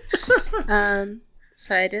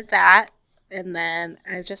 So I did that, and then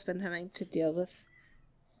I've just been having to deal with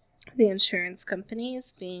the insurance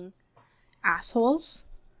companies being assholes.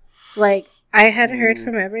 Like, I had heard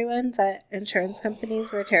from everyone that insurance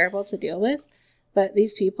companies were terrible to deal with, but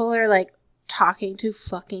these people are, like, talking to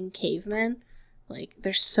fucking cavemen. Like,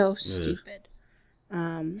 they're so stupid.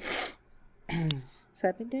 So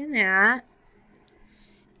I've been doing that.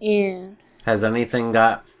 And Has anything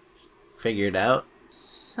got figured out?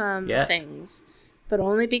 some Yeah. things. But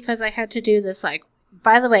only because I had to do this, like,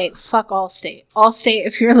 by the way, fuck Allstate. Allstate,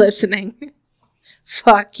 if you're listening.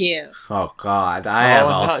 Fuck you. Oh God, I have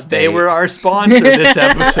all no, they were our sponsor this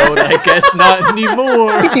episode. I guess not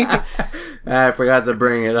anymore. I forgot to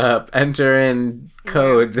bring it up. Enter in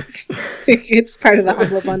code. It's part of the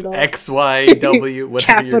Humble Bundle. XYW,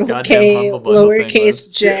 whatever your Capital goddamn K, Humble Bundle thing lowercase was.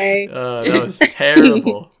 J. That was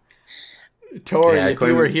terrible. Tori, Yeah, if Quinn-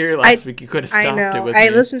 you were here last week, you could have I stopped it know. with I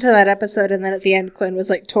me. listened to that episode, and then at the end, Quinn was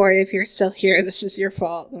like, Tori, if you're still here, this is your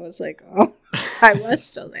fault. And I was like, oh, I was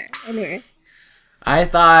still there. Anyway. I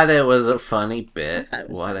thought it was a funny bit. thought it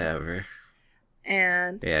was Whatever.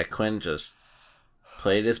 And Yeah, Quinn just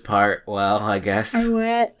played his part well, I guess. I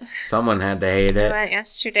went Someone had to hate I it. went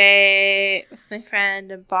yesterday with my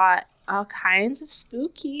friend and bought all kinds of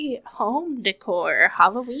spooky home decor,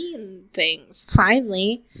 Halloween things.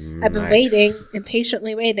 Finally. I've been Nice. waiting,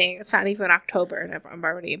 impatiently waiting. It's not even October, and I'm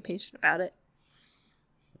already impatient about it.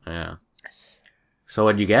 Yeah. Yes. So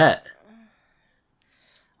what'd you get?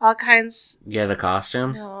 All kinds. You get a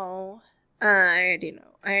costume? No. I already know.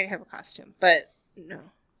 I already have a costume, but no.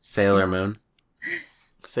 Sailor Moon.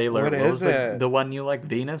 Sailor, What what is was it? the one you like?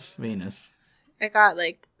 Venus? Venus. I got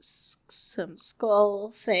like some skull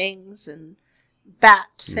things and bat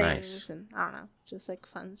things Nice. and I don't know, just like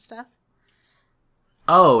fun stuff.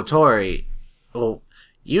 Oh, Tori. Well,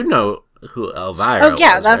 you know who Elvira Oh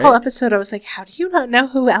yeah, was, that right? whole episode I was like, how do you not know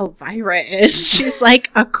who Elvira is? She's like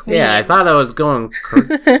a queen. Yeah, I thought I was going.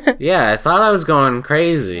 Yeah, I thought I was going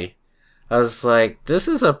crazy. I was like, "This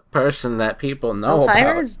is a person that people know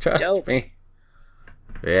Elvira's about." Trust dope. me.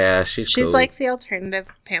 Yeah, she's She's cool. like the alternative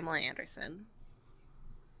Pamela Anderson.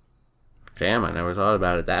 Damn, I never thought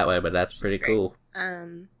about it that way, but that's pretty great. cool.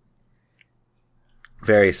 Um,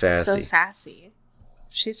 Very sassy. so sassy.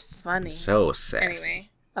 She's funny. So sassy. Anyway,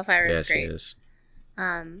 Elvira's yeah, she great. is.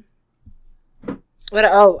 What?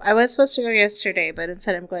 Oh, I was supposed to go yesterday, but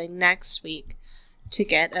instead I'm going next week to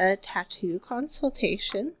get a tattoo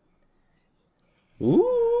consultation.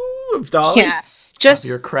 Ooh, Dolly. Yeah, just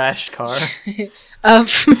Your crashed car. of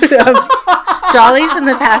Dolly's in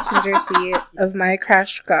the passenger seat of my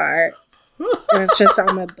crashed car, and it's just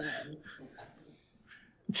on my butt.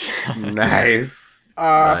 Nice.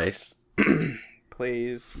 Nice.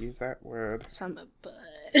 Please use that word. It's on my butt.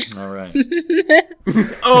 All right.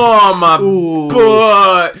 Oh, my Ooh.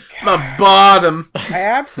 butt. My bottom. I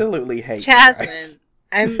absolutely hate Jasmine, guys.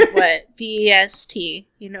 I'm what? BEST.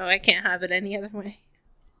 You know I can't have it any other way.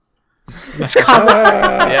 It's called.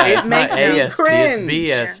 Yeah, it it's makes not me AST, cringe.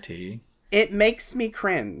 it's BST. It makes me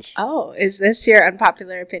cringe. Oh, is this your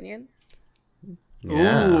unpopular opinion?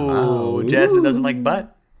 Yeah. Ooh, Jasmine doesn't like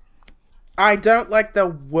butt. I don't like the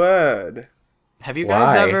word. Have you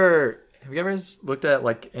guys Why? ever looked at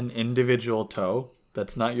like an individual toe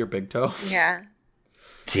that's not your big toe? Yeah,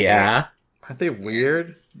 Yeah. Aren't they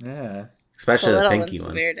weird? Yeah. Especially the the little pinky one's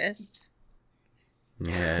one. the weirdest. Yeah,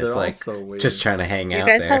 They're it's all like so weird. just trying to hang Do you out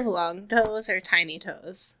guys there. have long toes or tiny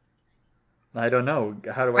toes? I don't know.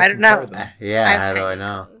 How do I I don't compare know. them? Yeah, I have how do I tiny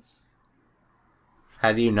know? toes.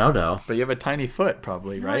 How do you know, though? But you have a tiny foot,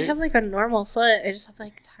 probably, No, right? I have like a normal foot. I just have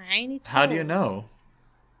like tiny toes. How do you know?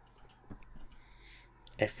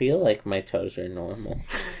 I feel like my toes are normal.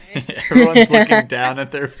 Everyone's looking down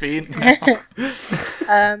at their feet.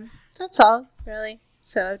 That's all really.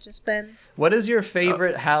 So I've just been. What is your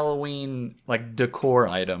favorite Halloween like decor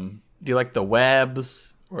item? Do you like the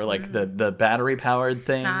webs or like the battery powered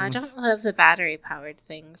things? No, I don't love the battery powered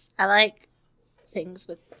things. I like things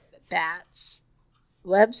with bats.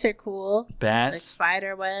 Webs are cool. Like Bats.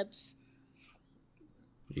 spider webs.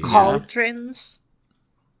 Yeah. Cauldrons.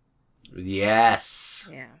 Yes.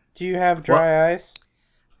 Yeah. Do you have dry ice?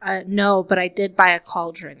 No, but I did buy a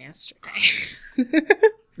cauldron yesterday.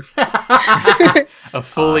 A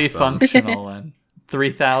fully Awesome. functional one.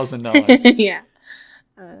 $3,000. Yeah.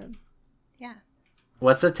 Yeah.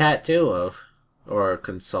 What's a tattoo of? Or a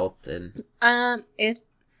consultant?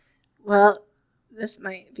 Well, this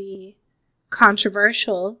might be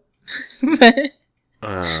controversial, But Oh,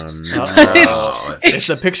 Uh-oh. no. It's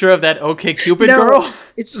a picture of that OK Cupid No. girl.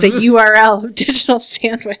 it's the URL of Digital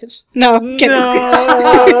Sandwich. No, I'm kidding.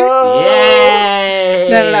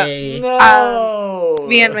 Yay! No.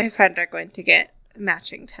 Me and my friend are going to get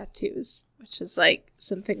matching tattoos, which is like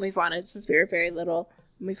something we've wanted since we were very little.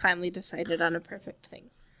 And we finally decided on a perfect thing.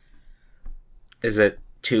 Is it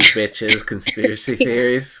two bitches conspiracy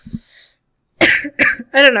theories?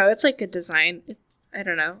 I don't know. It's like a design. I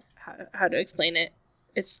don't know how to explain it.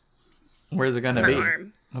 It's Where's it gonna my be?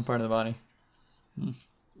 arm. What part of the body?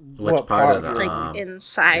 Which part of the Like arm?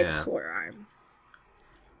 inside yeah. forearm.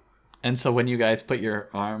 And so when you guys put your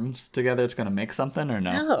arms together, it's gonna make something, or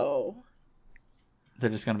no? No. They're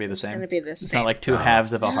just gonna be the It's same. going to be the It's same. not like two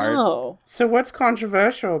halves of a heart. No. So what's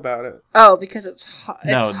controversial about it? Oh, because it's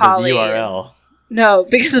No, it's the Holly. URL. No,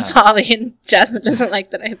 because it's Holly and Jasmine doesn't like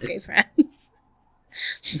that I have gay friends.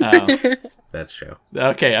 Oh. That's true.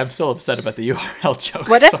 Okay, I'm still upset about the URL joke.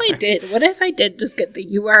 What if Sorry. I did? What if I did just get the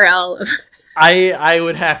URL of I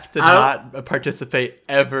would have to I'll- not participate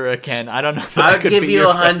ever again. I don't know if I I'll could give be you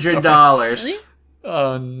your friend, Tori. $100 Really?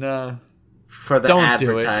 Oh no! for the Don't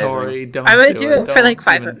do it, advertising. Tori. Don't. I would do it for Don't like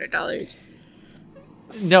even- $500.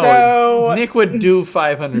 No, So- Nick would do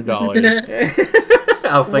 $500.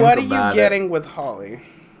 I'll think What are you about it. getting with Holly?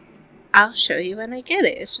 I'll show you when I get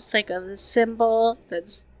it. It's just like a symbol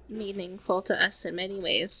that's meaningful to us in many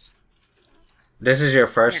ways. This is your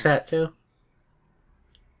first Yeah. tattoo?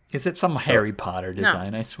 Is it some Harry Potter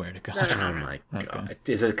design? I swear to God. No, no. Oh my Okay. god.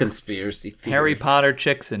 Is it a conspiracy theory? Harry Potter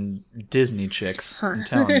chicks and Disney chicks. I'm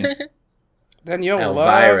telling you. Then you'll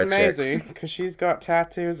Elvira love Maisie, chicks. because she's got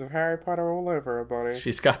tattoos of Harry Potter all over her body.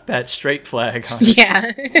 She's got that straight flag on.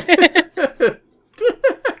 Yeah.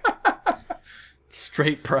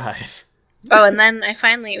 Straight pride. Oh, and then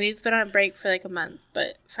we've been on break for like a month,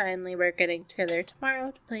 but finally we're getting together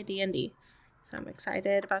tomorrow to play D&D. So I'm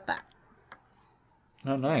excited about that.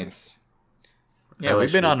 Oh, nice. I Yeah, we've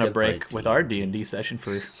wish been we on a could break play with D&D. our D&D session for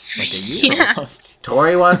like a year Yeah. almost.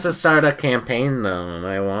 Tori wants to start a campaign though, and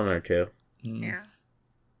I want her to. Mm. Yeah.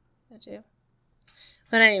 I do.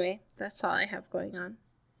 But anyway, that's all I have going on.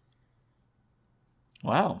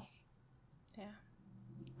 Wow. Yeah.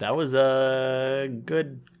 That was a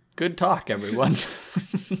good talk, everyone.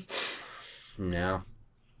 No.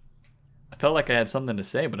 I felt like I had something to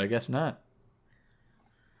say, but I guess not.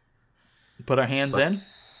 Put our hands in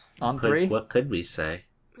on three. What could we say?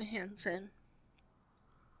 My hand's in.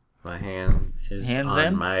 My hand is Hands on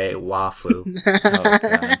in? my wafu.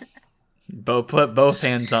 Oh, God. Put both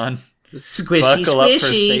hands on. Squishy, Buckle up for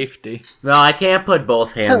squishy. safety. No, I can't put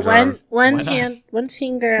both hands Put on. one Why not? hand, one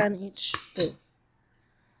finger on each. Ooh.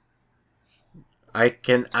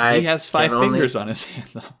 He has 5 can only- fingers on his hand,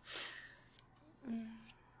 though.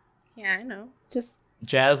 Yeah, I know. Just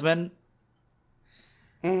Jasmine,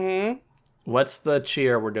 Mm-hmm. what's the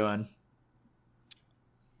cheer we're doing?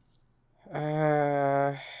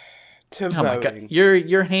 To Oh my voting. God,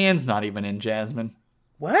 your hand's not even in, Jasmine.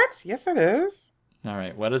 What? Yes, it is. All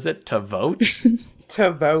right, what is it? To vote?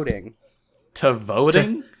 To voting. To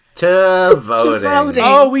voting? To voting. voting.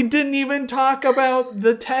 Oh, we didn't even talk about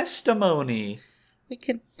the testimony. we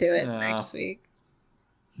can do it No. next week.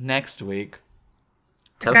 Next week.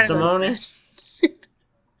 Testimony?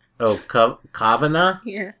 Oh, Kavanaugh?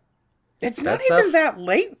 Yeah. It's not That's even up. that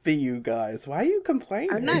late for you guys. Why are you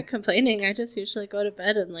complaining? I'm not complaining. I just usually go to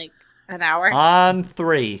bed in like an hour. On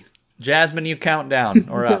 3. Jasmine, you count down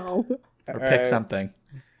or up. No. Or pick Alright. something.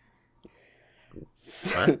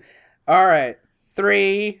 What? All right.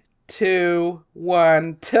 3, 2,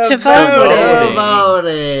 1. To To vote. vote. To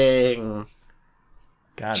voting.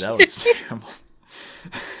 God, that was terrible.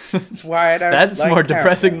 That's why I don't. That's like more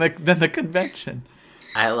depressing countdowns. than the convention.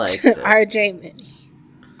 I liked it. RJ Mini.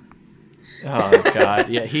 Oh, God.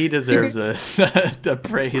 Yeah, he deserves a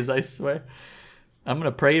praise, I swear. I'm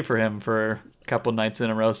going to pray for him for a couple nights in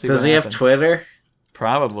a row. See Does what he have happens. Twitter?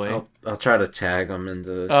 Probably. I'll try to tag him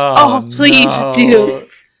into this. Oh, please no. do.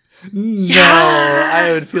 No, I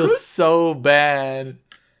would feel so bad.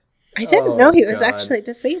 I didn't Oh, know he was God. actually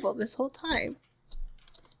disabled this whole time.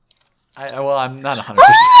 Well, I'm not 100%.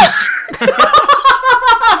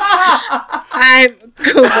 I'm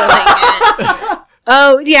Googling it.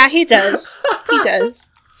 Oh, yeah, he does. He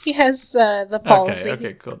does. He has the policy.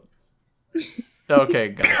 Okay, cool. Okay,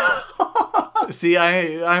 got it. See,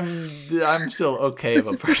 I'm still okay of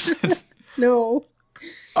a person. No.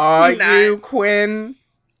 Are You're not. you, Quinn?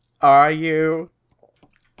 Are you?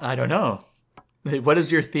 I don't know. What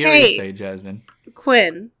does your theory Hey. say, Jasmine?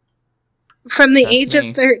 Quinn. From the That's age me.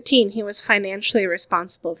 of 13, he was financially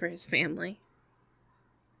responsible for his family.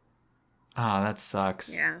 Oh, that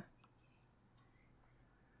sucks. Yeah.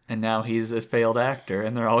 And now he's a failed actor,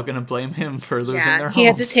 and they're all going to blame him for losing their homes. He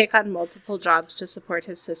had to take on multiple jobs to support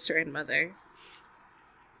his sister and mother.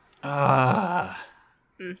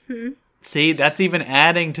 See, that's even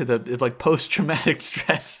adding to the like post-traumatic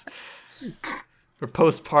stress or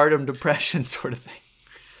postpartum depression sort of thing.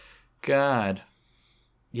 God.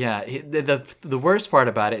 Yeah, the worst part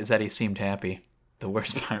about it is that he seemed happy. The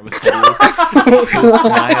worst part was that he was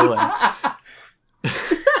smiling.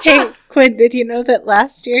 Hey, Quinn, did you know that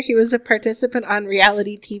last year he was a participant on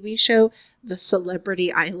reality TV show The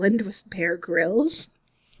Celebrity Island with Bear Grylls?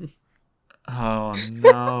 Oh,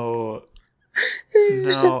 no.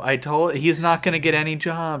 No, he's not going to get any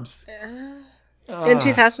jobs. In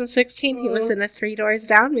 2016, he was in a Three Doors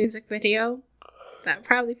Down music video. That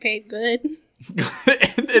probably paid good.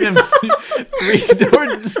 in a Three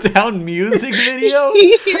Doors Down music video?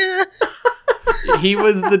 Yeah. He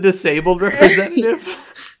was the disabled representative?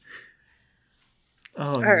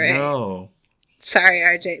 Oh, All right. no. Sorry,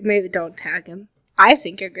 RJ. Maybe don't tag him. I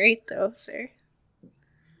think you're great, though, sir.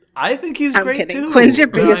 I think he's I'm great, kidding. too. Quinn's your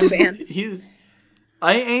biggest fan.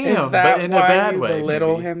 I am, Is that but in why a bad you way.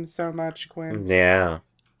 belittle maybe. him so much, Quinn? Yeah.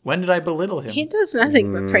 When did I belittle him? He does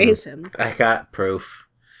nothing but praise him. I got proof.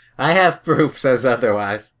 I have proof says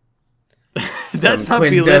otherwise. That's Some not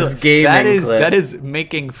Quinn belittling. does gaming That clips. is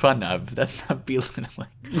making fun of. That's not belittling.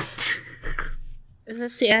 Is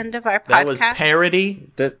this the end of our podcast? That was parody.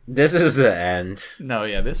 This is the end. No,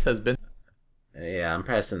 yeah, this has been. Yeah, I'm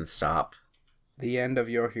pressing stop. The end of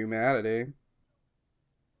your humanity.